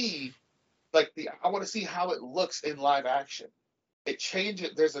want to see I want to see how it looks in live action. It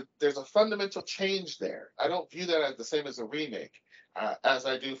changes. There's a fundamental change there. I don't view that as the same as a remake, as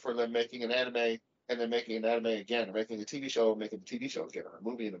I do for them making an anime and then making an anime again, or making a TV show, and making a TV show again, or a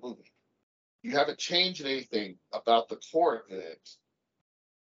movie and a movie. You haven't changed anything about the core of it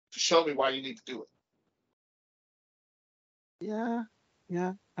to show me why you need to do it. Yeah.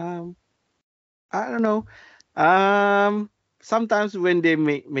 Yeah. I don't know. Um, Sometimes when they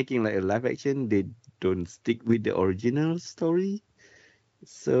making like a live action, they don't stick with the original story.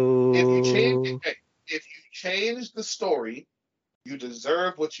 If you change, So hey, if you change the story, you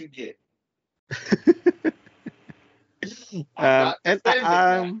deserve what you get. I'm not and defending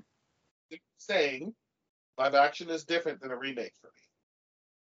that. I'm saying live action is different than a remake for me.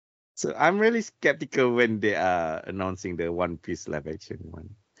 so I'm really skeptical when they are announcing the One Piece live action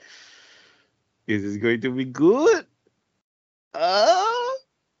one. Is it going to be good? Uh,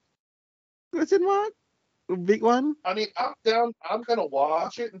 Question mark? A big one? I mean, I'm down. I'm gonna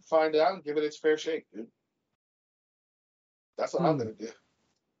watch it and find out and give it its fair shake, dude. That's what I'm Hmm. gonna do.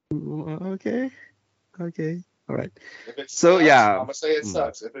 Okay. Okay. All right. If it So sucks, yeah, I'm gonna say it mm,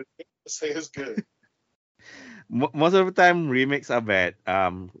 sucks. If it's good, I'm gonna say it's good. most of the time remakes are bad.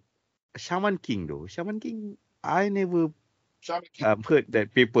 Shaman King though. Shaman King, I never Shaman King, heard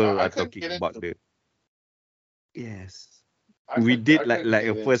that people I are couldn't talking get about into. the yes. I We couldn't. did I couldn't like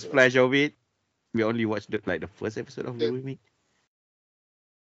a get first into it. flash of it. We only watched like the first episode of the It, remake.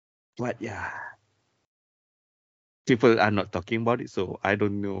 But yeah, people are not talking about it, so I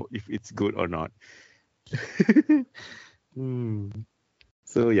don't know if it's good or not. Hmm.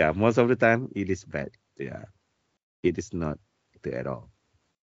 So yeah, most of the time it is bad. Yeah, it is not good at all.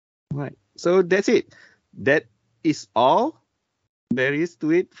 Right. So that's it. That is all there is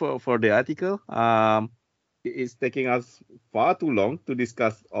to it for the article. It's taking us far too long to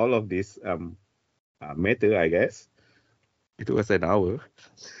discuss all of this matter. I guess it was an hour.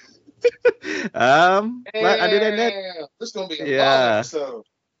 But other than that, damn, this is gonna be a long yeah. episode.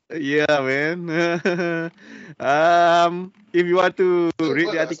 Yeah, man. If you want to Feels read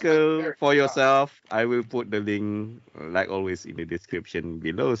like the that's like article very for hot. yourself, I will put the link, like always, in the description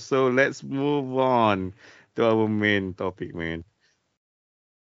below. So let's move on to our main topic, man.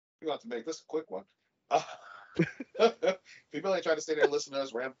 We're gonna have to make this a quick one. Uh, People ain't trying to stay there and listen to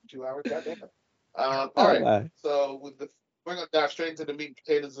us ramble for 2 hours. Goddamn. All right. Uh, So we're gonna dive straight into the meat and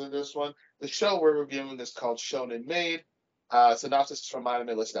potatoes of this one. The show we're reviewing is called Shounen Maid. Synopsis is from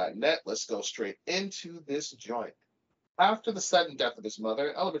animelist.net. Let's go straight into this joint. After the sudden death of his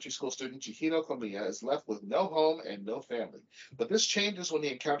mother, elementary school student Chihiro Komiya is left with no home and no family. But this changes when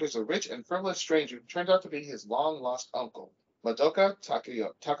he encounters a rich and frivolous stranger who turns out to be his long lost uncle, Madoka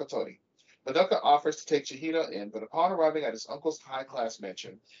Takatori. Madoka offers to take Chihiro in, but upon arriving at his uncle's high class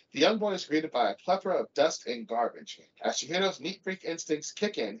mansion, the young boy is greeted by a plethora of dust and garbage. As Chihiro's neat freak instincts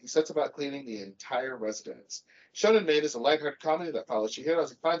kick in, he sets about cleaning the entire residence. Shonen Maid is a lighthearted comedy that follows Chihiro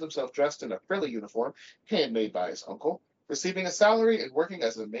as he finds himself dressed in a frilly uniform, handmade by his uncle, receiving a salary and working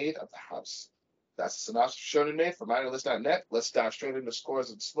as a maid of the house. That's the synopsis of Shounen Maid from MindlessNet. Let's dive straight into scores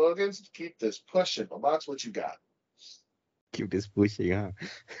and slogans. Keep this pushing. Max, what you got? Keep this pushing, huh?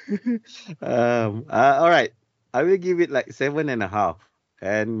 All right. I will give it like 7.5.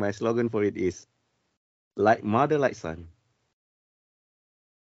 And my slogan for it is like mother, like son.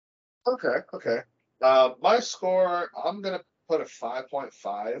 Okay, okay. My score, I'm gonna put a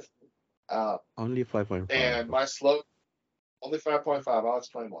 5.5. Uh, Only 5.5. and my slogan only 5.5. I'll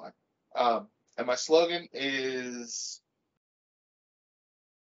explain why. And my slogan is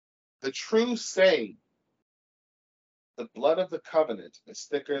the true saying: the blood of the covenant is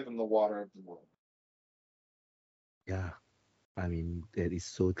thicker than the water of the world. Yeah. I mean, that is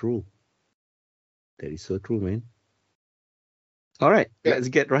so true. That is so true, man. All right. Okay, Let's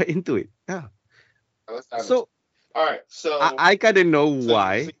get right into it. Yeah. let's dive into So it. All right, I kind of know so you so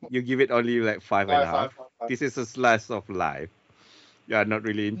why you give it only like five and a five half. point five. This is a slice of life. You are not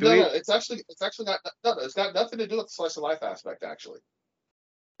really into No, no, it. it's actually got no, no, it's got nothing to do with the slice of life aspect. Actually,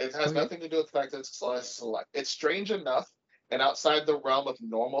 it has Okay. nothing to do with the fact that it's a slice of life. It's strange enough and outside the realm of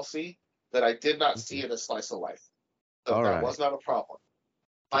normalcy that I did not see Okay. it as slice of life. So All that right. was not a problem.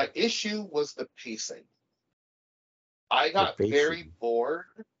 My issue was the pacing. I The got very pacing. bored.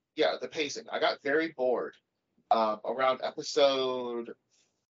 Yeah, the pacing. I got very bored around episode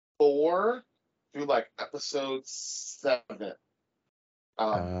 4 through like episode 7,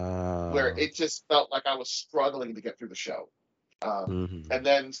 um, where Uh, it just felt like I was struggling to get through the show. Um, mhm. and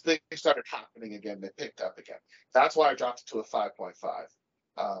then things started happening again. They picked up again. That's why I dropped it to a 5.5.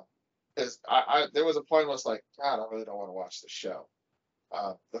 Because there was a point where I was like, God, I really don't want to watch the show.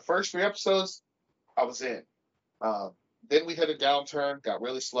 The first 3 episodes, I was in. Um, then we hit a downturn, got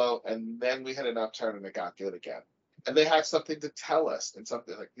really slow, and then we hit an upturn and it got good again. And they had something to tell us and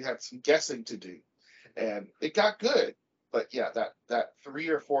something like we had some guessing to do. And it got good. But yeah, that 3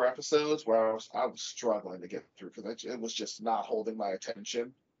 or 4 episodes where I was struggling to get through because it was just not holding my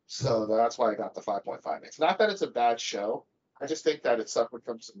attention. So that's why I got the 5.5. It's not that it's a bad show. I just think that it suffered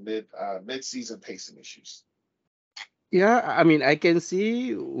from some mid season pacing issues. Yeah, I mean, I can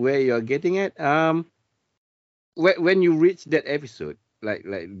see where you're getting at. When you reach that episode, like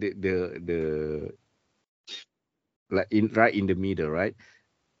the like in right in the middle, right?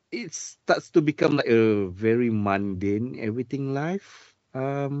 It starts to become like a very mundane everything life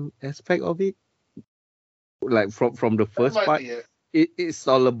aspect of it. Like from the That first might part, be it. it's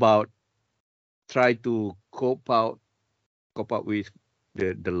all about try to cope up with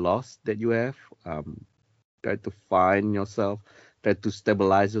the loss that you have. Try to find yourself, try to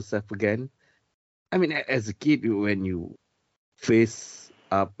stabilize yourself again. I mean, as a kid, when you face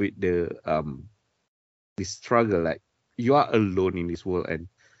up with the struggle, like you are alone in this world, and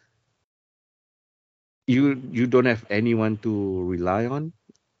you don't have anyone to rely on.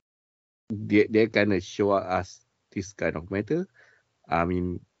 They kind of show us this kind of matter. I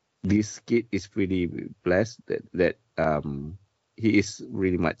mean, this kid is pretty blessed that he is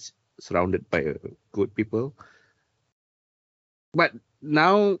really much surrounded by good people. But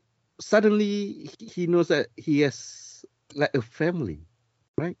now suddenly he knows that he has like a family,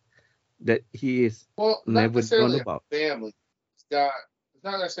 right? That he is Well, not never known necessarily a about. family. He's got It's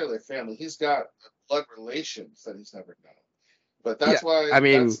not necessarily a family. He's got blood relations that he's never known. But Yeah, that's why I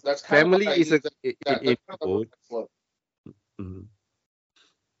mean, that's kind of why I family is use a that. in That's kind of why I use quote. that slogan. Mhm.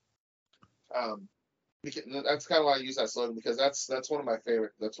 Um, that's kind of why I use that slogan because that's one of my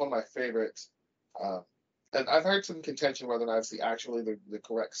favorite. That's one of my favorites. Um, and I've heard some contention whether or not it's actually the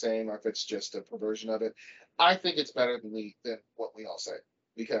correct saying or if it's just a perversion of it. I think it's better than what we all say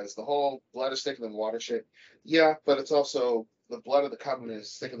because the whole blood is thicker than water shit. Yeah, but it's also the blood of the covenant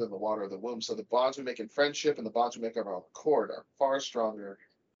is thicker than the water of the womb. So the bonds we make in friendship and the bonds we make of our own accord are far stronger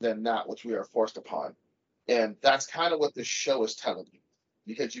than that which we are forced upon. And that's kind of what this show is telling you.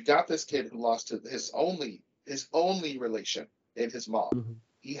 Because you got this kid who lost his only relation in his mom. Mhm.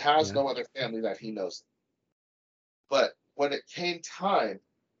 He has Yeah. no other family that he knows. But when it came time,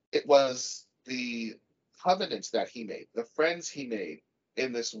 it was the covenants that he made, the friends he made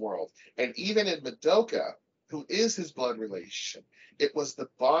in this world. And even in Madoka, who is his blood relation, it was the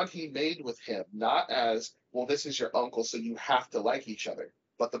bond he made with him, not as, well, this is your uncle, so you have to like each other,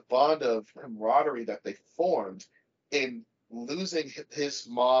 but the bond of camaraderie that they formed in losing his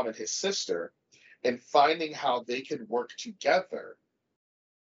mom and his sister and finding how they could work together.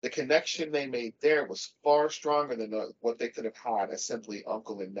 The connection they made there was far stronger than what they could have had as simply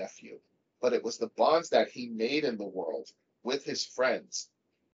uncle and nephew. But it was the bonds that he made in the world with his friends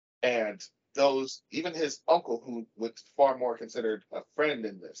and those, even his uncle, who was far more considered a friend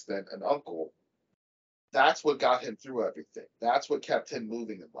in this than an uncle. That's what got him through everything. That's what kept him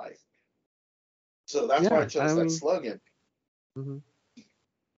moving in life. So that's why I Yeah, I chose that mean, slogan. mhm.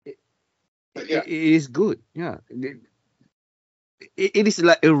 it, But it, yeah, it is good. Yeah, it is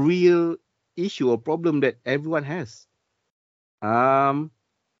like a real issue or problem that everyone has. Um,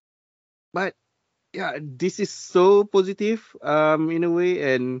 but yeah, this is so positive in a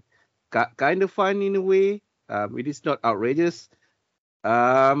way and kind of fun in a way. It is not outrageous.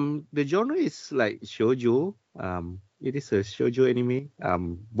 The genre is like shoujo. It is a shoujo anime.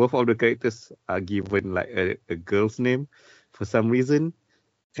 Both of the characters are given like a girl's name for some reason,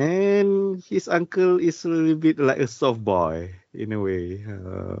 and his uncle is a little bit like a soft boy in a way.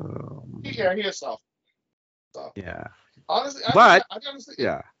 yeah, he is soft. So Yeah, honestly, but I honestly,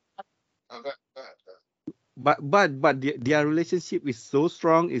 yeah, oh, go ahead, go ahead. but their relationship is so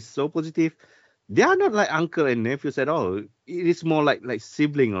strong, is so positive. They are not like uncle and nephews at all. It is more like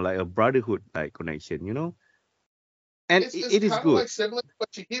sibling or like a brotherhood like connection, you know. And It's it is kind of good. like siblings,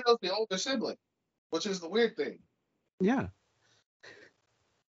 but Chihiro's the older sibling, which is the weird thing. Yeah.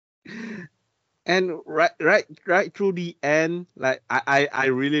 And right through the end, like I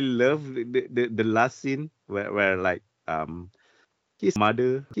really love the last scene where like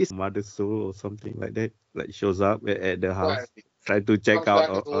his mother soul or something like that like shows up at the Right. house, try to check Comes out back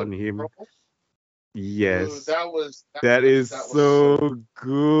as a little on him. girl. Ooh, Yes, that that was is so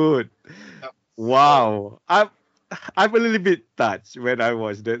good. that was so Wow, I'm a little bit touched when I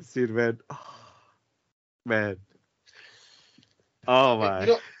watched that scene, man. Oh, man, oh you my.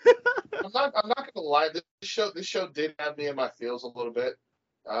 know, I'm not gonna lie, this show did have me in my feels a little bit.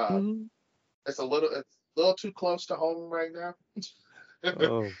 Um Mhm. it's a little too close to home right now.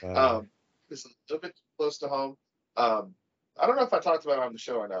 Oh my. um it's a little bit too close to home. Um I don't know if I talked about it on the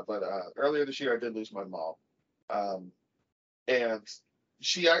show or not, but earlier this year I did lose my mom. Um and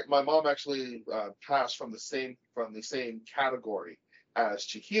my mom actually passed from the same category as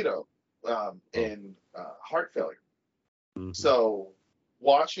Chihiro Oh. in heart failure. Mhm. So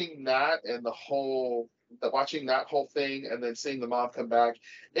watching that and watching that whole thing and then seeing the mom come back,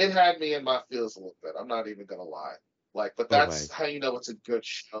 it had me in my feels a little bit. I'm not even gonna lie. Like, but Oh my. that's how you know it's a good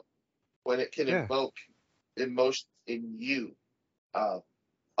show when it can Yeah. invoke emotions in you uh,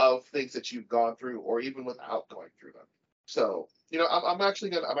 of things that you've gone through or even without going through them. So, I'm actually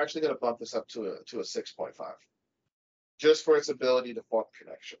gonna bump this up to a 6.5 just for its ability to form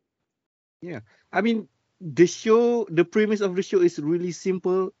connection. Yeah. I mean, the premise of the show is really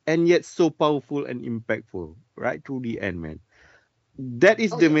simple and yet so powerful and impactful, right through the end, man. That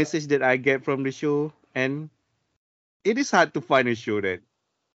is Oh the yeah, message that I get from the show, and it is hard to find a show that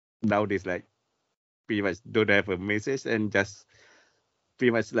nowadays like pretty much don't have a message and just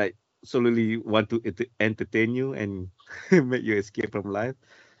pretty much like solely want to entertain you and make you escape from life.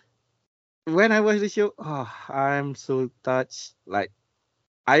 When I watch the show, oh, I'm so touched. Like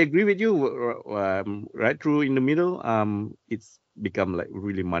I agree with you. Right through in the middle, it's become like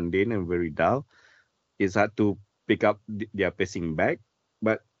really mundane and very dull. It's hard to pick up their pacing back.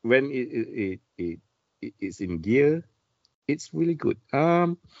 But when it is in gear, it's really good.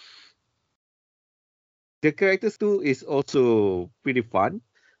 The characters too is also pretty fun.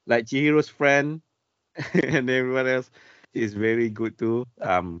 Like Chihiro's friend and everyone else is very good too.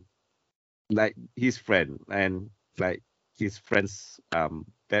 Like his friend and like his friend's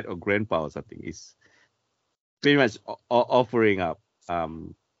dad or grandpa or something is pretty much offering up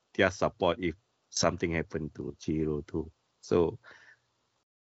their support if something happened to Chihiro too. So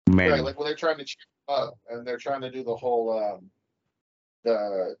right. man, Like when they're trying to cheer him up and they're trying to do the whole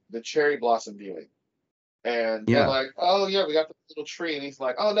the cherry blossom viewing. And they're yeah, like, oh, yeah, we got the little tree. And he's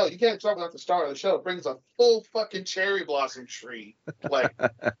like, oh, no, you can't talk about the star of the show. It brings a full fucking cherry blossom tree, like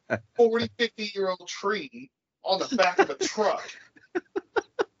 40, 50-year-old tree on the back of a truck.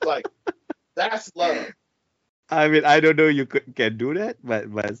 Like, that's love. I mean I don't know you can do that, but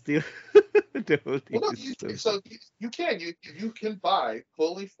still the whole thing Well, no, is so so good. you can buy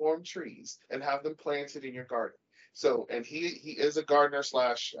fully formed trees and have them planted in your garden. So, and he is a gardener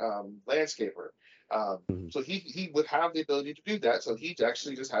slash landscaper. Mhm. So he would have the ability to do that. So he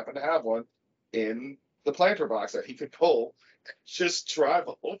actually just happened to have one in the planter box that he could pull, just drive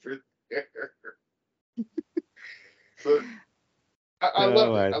over there. But I Oh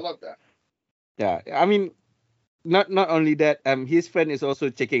loved it. my. I love that. Yeah, I mean not only that, his friend is also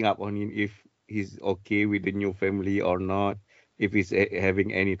checking up on him if he's okay with the new family or not, if he's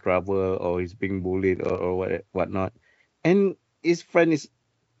having any trouble or he's being bullied or whatnot. And his friend is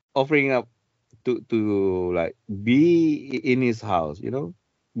offering up to like be in his house,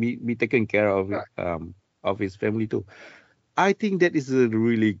 be taken care Right. of his family too. I think that is a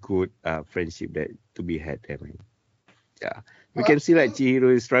really good friendship that to be had there, man. Yeah, we Uh, can see like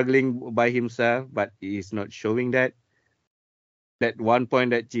Chihiro is struggling by himself, but he's not showing that. That one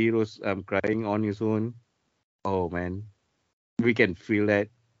point that Chihiro's crying on his own. Oh man, we can feel that.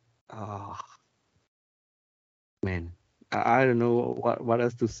 Oh man, I don't know what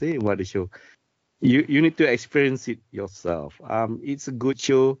else to say about the show. You need to experience it yourself. It's a good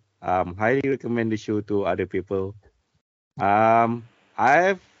show. Highly recommend the show to other people.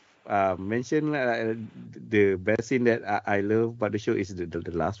 I've mentioned the best scene that I love about the show is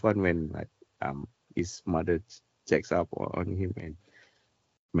the last one when like his mother checks up on him, and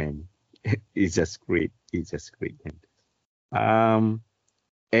man, it's just great. It's just great, man. Um,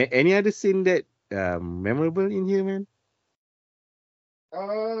 any other scene that memorable in here, man?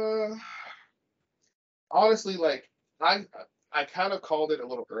 uh, honestly, like I I kind of called it a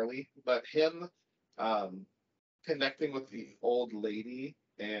little early, but him um connecting with the old lady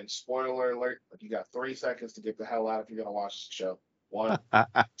and spoiler alert, you got 3 seconds to get the hell out if you're gonna watch the show. One,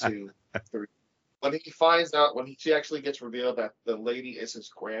 two, three. When he finds out, when she actually gets revealed that the lady is his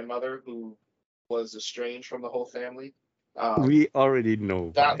grandmother who was estranged from the whole family, um, We already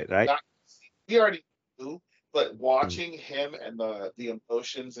know that that, right? that we already knew, but Mm. watching him and the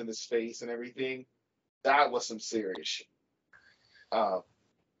emotions in his face and everything, that was some serious shit. Um,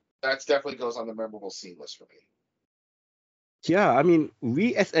 that's definitely goes on the memorable scene list for me. Yeah, I mean,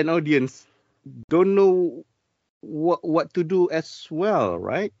 we as an audience don't know what to do as well,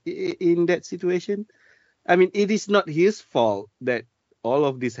 right? In that situation, I mean, it is not his fault that all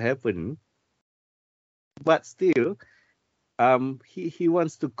of this happened, but still, he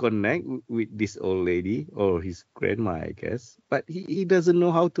wants to connect with this old lady or his grandma, I guess, but he doesn't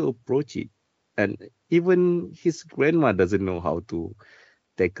know how to approach it, and even his grandma doesn't know how to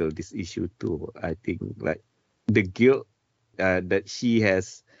tackle this issue too. I think like the guilt that she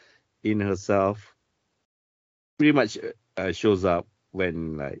has in herself pretty much shows up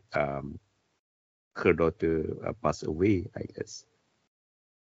when like her daughter passed away, I guess.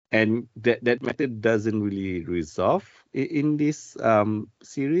 And that matter doesn't really resolve in this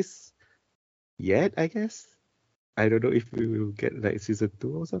series yet, I guess. I don't know if we will get like season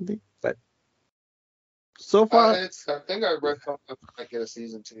two or something, but so far, It's I think I read something that might get a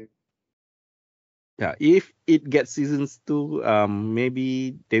season two. yeah, if it gets seasons two,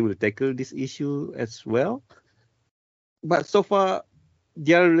 maybe they will tackle this issue as well. But so far,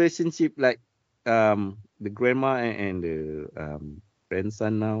 their relationship, like the grandma and the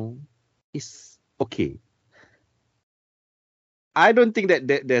grandson now, is okay. I don't think that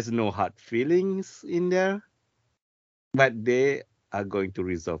there's no hard feelings in there, but they are going to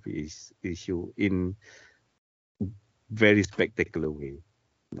resolve this issue in very spectacular way,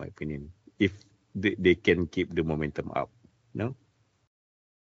 in my opinion. If they can keep the momentum up, no,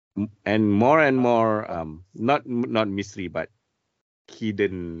 and more, Uh, not mystery, but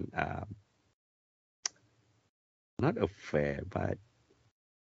hidden, not affair, but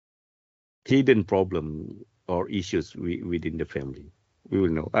hidden problem or issues within the family. We will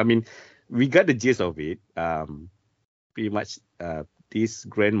know. I mean, we got the gist of it. Pretty much, this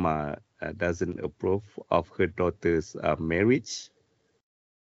grandma doesn't approve of her daughter's marriage,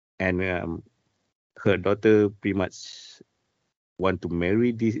 and her daughter pretty much want to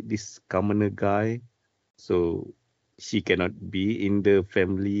marry this commoner guy, so she cannot be in the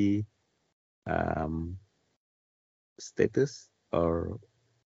family um, status or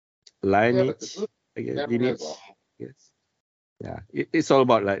yeah, but the lineage, movie I guess, never lineage. has a Yes, yeah, it's all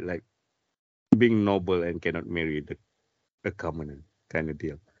about like being noble and cannot marry the commoner kind of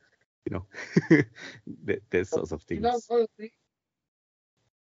deal, you know, that sorts of you know things. honestly,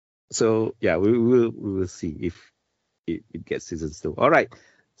 So yeah, we will see if it gets seasons two. All right,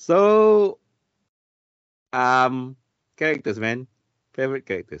 so um, characters, man, favorite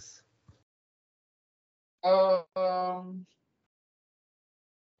characters. um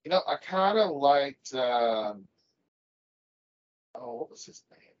I kind of liked oh, what was his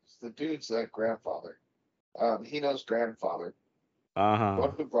name? It's the dude's grandfather. Hino's grandfather, the one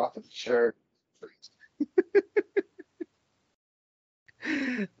Uh-huh. who brought the shirt.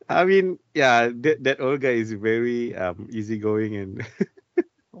 I mean, yeah, that old guy is very easygoing and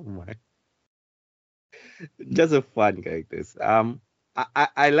oh my, just a fun characters.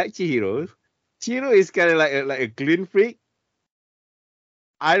 I like Chihiro. Chihiro is kind of like a clean freak.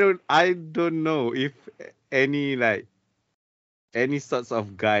 I don't know if any like any sorts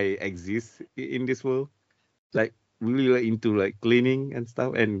of guy exists in this world. Like really like into like cleaning and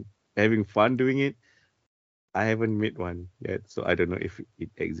stuff and having fun doing it. I haven't met one yet, so I don't know if it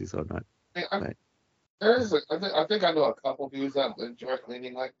exists or not. I But I think I know a couple dudes that enjoy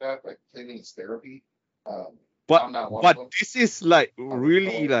cleaning like that, like cleaning is therapy. Um, but I'm not one of but them. this is like I wish I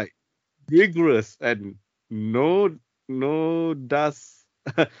really was. like vigorous and no dust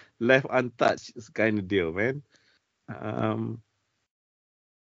left untouched kind of deal, man. Um,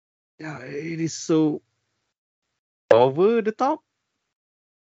 yeah, it is so over the top,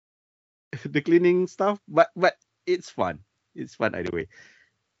 the cleaning stuff, but it's fun. It's fun either way.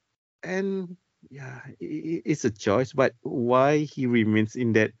 And yeah, it's a choice, but why he remains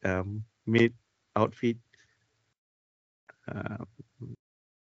in that maid outfit? Uh,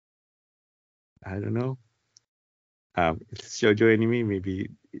 I don't know. It's shoujo anime, maybe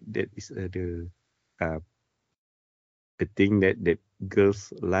that is uh, the thing that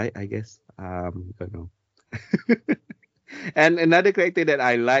girls like, I guess. Don't know. And another character that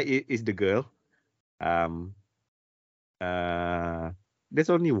I like is the girl. Um, uh, there's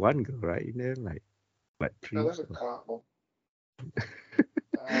only one girl, right? In there, like what No, three? there's a couple.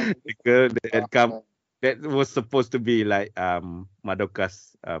 The girl Uh, that was supposed to be like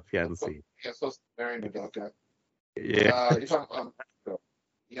Madoka's fiance. yeah, supposed to marry Madoka. Yeah. You're talking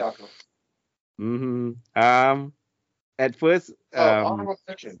Yako. Mm-hmm. At first, Oh, honorable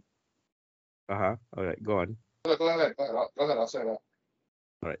mention. uh-huh. All right, go on. Go ahead. Go ahead. Go ahead. I'll say that.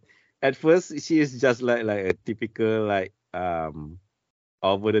 All right. At first, she is just like a typical like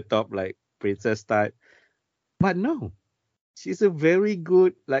over the top like princess type, but no, she's a very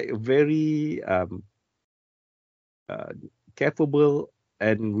good like very uh, capable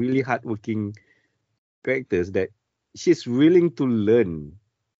and really hardworking characters that she's willing to learn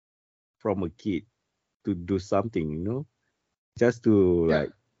from a kid to do something, just to Yeah.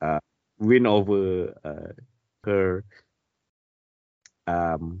 like win over her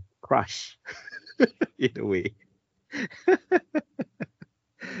crush in a way.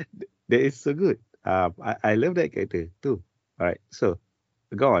 That is so good. I love that character too. All right, so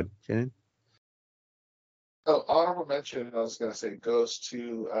go on, Shannon. Oh, honorable mention. I was gonna say goes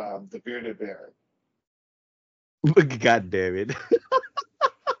to the bearded baron. God damn it!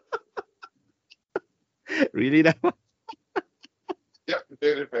 Really now? Yep, the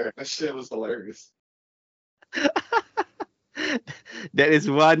bearded baron. That shit was hilarious. That is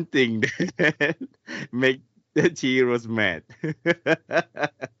one thing that make the heroes mad.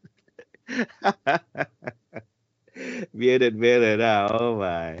 Bearded bearded now. Oh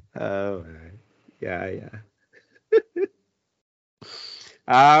my. Oh my. Yeah, yeah.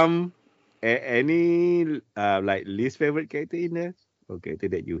 Um, any like least favorite character in there? Or character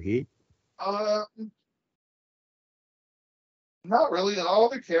that you hate? Uh, Not really. All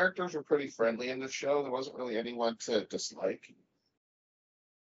the characters were pretty friendly in the show. There wasn't really anyone to dislike.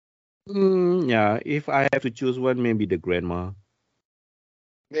 Yeah, if I have to choose one, maybe the grandma.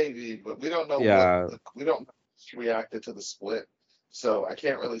 Maybe, but we don't know Yeah, we don't know how she reacted to the split, so I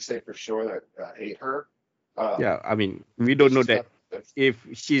can't really say for sure that I hate her. Um, yeah. I mean, we don't it's know just that kind of, if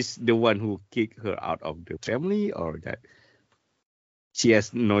she's the one who kicked her out of the family or that she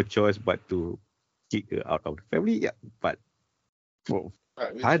has no choice but to kick her out of the family. Yeah, but for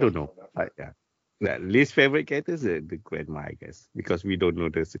right. We I just don't don't know. know that I, part. yeah. The least favorite character is the grandma, I guess, because we don't know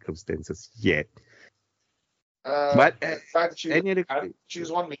the circumstances yet. But The fact that any other, she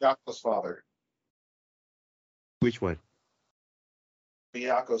was one of Miyako's father. which one?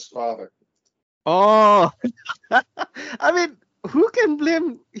 Miyako's father. Oh, I mean, who can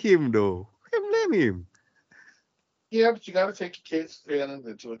blame him though? Who can blame him? Yeah, but you got to take your kids' feelings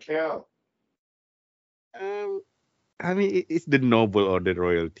into account. Um, I mean, it's the noble or the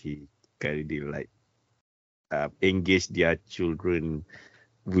royalty kind of deal, like engage their children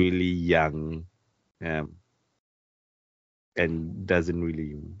really young, um, and doesn't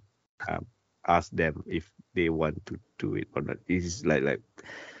really um, ask them if they want to do it or not. It's like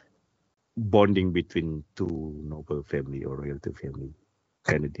bonding between two noble family or royalty family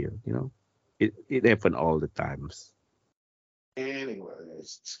kind of deal. It happen all the times.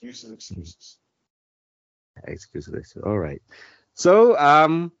 Anyways, excuses, Mm. excuses. Excuses. All right. So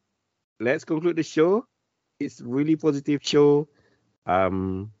let's conclude the show. It's really positive show.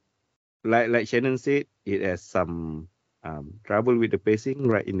 Um like Shannon said, it has some trouble with the pacing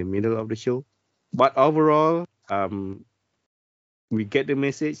right in the middle of the show. But overall, we get the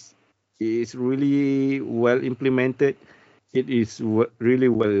message. It's really well implemented. It is really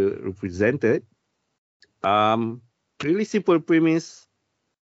well represented. Um, really simple premise,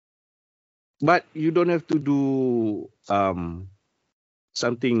 but you don't have to do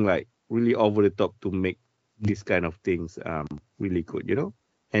something like really over the top to make these kind of things really good.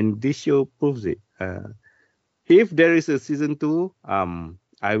 And this show proves it. If there is a season two,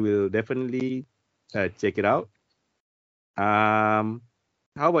 I will definitely check it out. How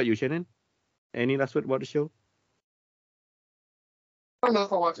about you, Shannon? Any last word about the show? I don't know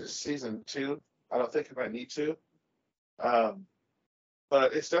if I watch season 2. I don't think if I need to. Um,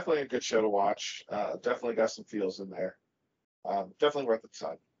 but it's definitely a good show to watch. Definitely got some feels in there. Definitely worth the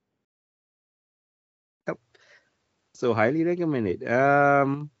time. Yep. So highly recommend it.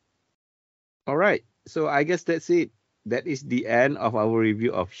 All right. So I guess that's it. That is the end of our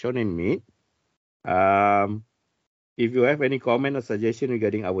review of Shonen Maid. Um, if you have any comment or suggestion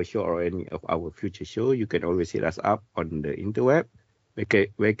regarding our show or any of our future show, you can always hit us up on the interweb.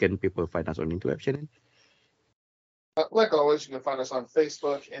 Where can people find us on interweb, Shannon? Like always, you can find us on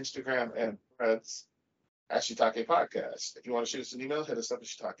Facebook, Instagram, and Threads at Shiitake Podcast. If you want to shoot us an email, hit us up at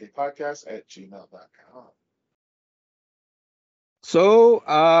shiitakepodcast@gmail.com. So,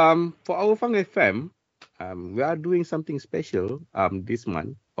 for our Fang FM, we are doing something special this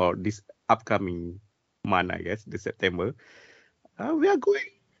month or this upcoming month, I guess, this September. We are going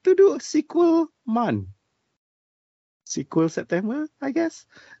to do a sequel month. Sequel September, I guess.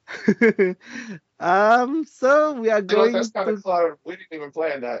 So we are You know, that's going kind of to clever. We didn't even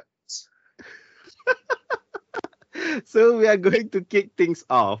plan that. so we are going to kick things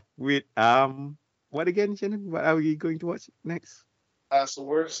off with what again, Shannon? What are we going to watch next? So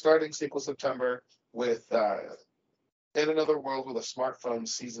we're starting sequel September with In Another World with a Smartphone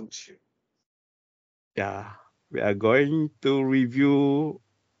Season 2. Yeah, we are going to review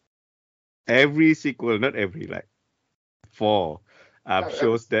every sequel, not every, like four Not every,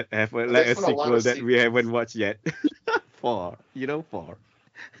 shows that have like there's a been a lot sequel of that we sequels. haven't watched yet. Four, four.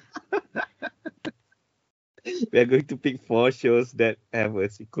 We are going to pick four shows that have a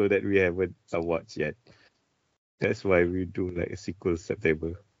sequel that we haven't watched yet. That's why we do like a sequel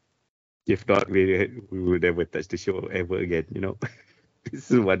September. If not, we will never touch the show ever again. This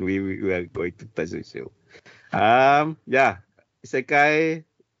is one way we are going to touch the show. Yeah, Isekai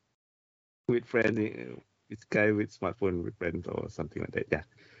with friends, Isekai with smartphone with friends or something like that. Yeah,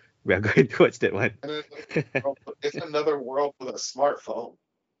 we are going to watch that one. And it's another world with a smartphone.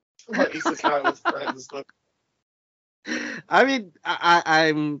 Like Isekai with friends. Look, I mean,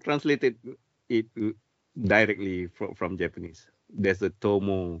 I'm translated it directly from Japanese. There's a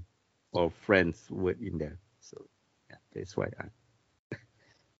tomo or friends word in there, so yeah, that's why.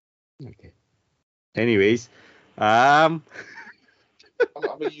 Okay. Anyways, um, I'm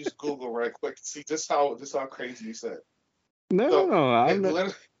gonna use Google right quick to see just how crazy you said. So no, I'm it not.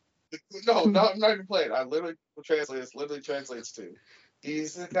 literally no, I'm not even playing. I literally translate. It literally translates to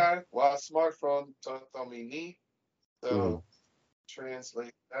Isekai wa smartphone totomi ni. Mhm. So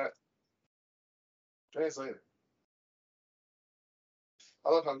translate that. Translate it. I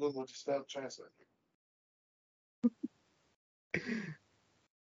love how Google just spelled translate.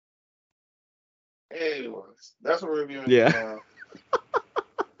 Anyways, that's what we're reviewing Yeah. tomorrow.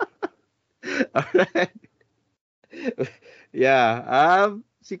 All right. Yeah.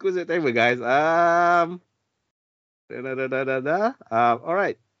 Sequel September, guys. All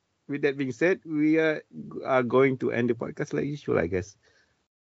right. With that being said, we are going to end the podcast like usual, I guess.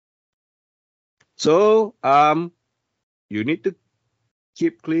 So, you need to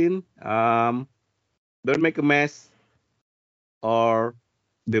keep clean. Don't make a mess, or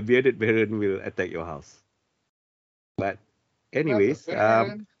the bearded baron will attack your house. But, Not the anyways,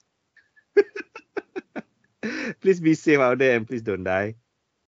 Baron. please be safe out there and please don't die.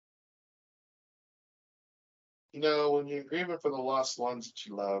 You know, when you're grieving for the lost ones that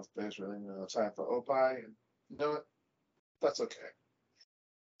you love, there's really no time for opie, and you know what? That's okay.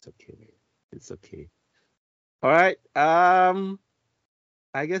 It's okay, man. It's okay. All right.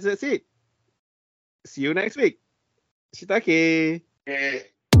 I guess that's it. See you next week. Shitake. Yeah.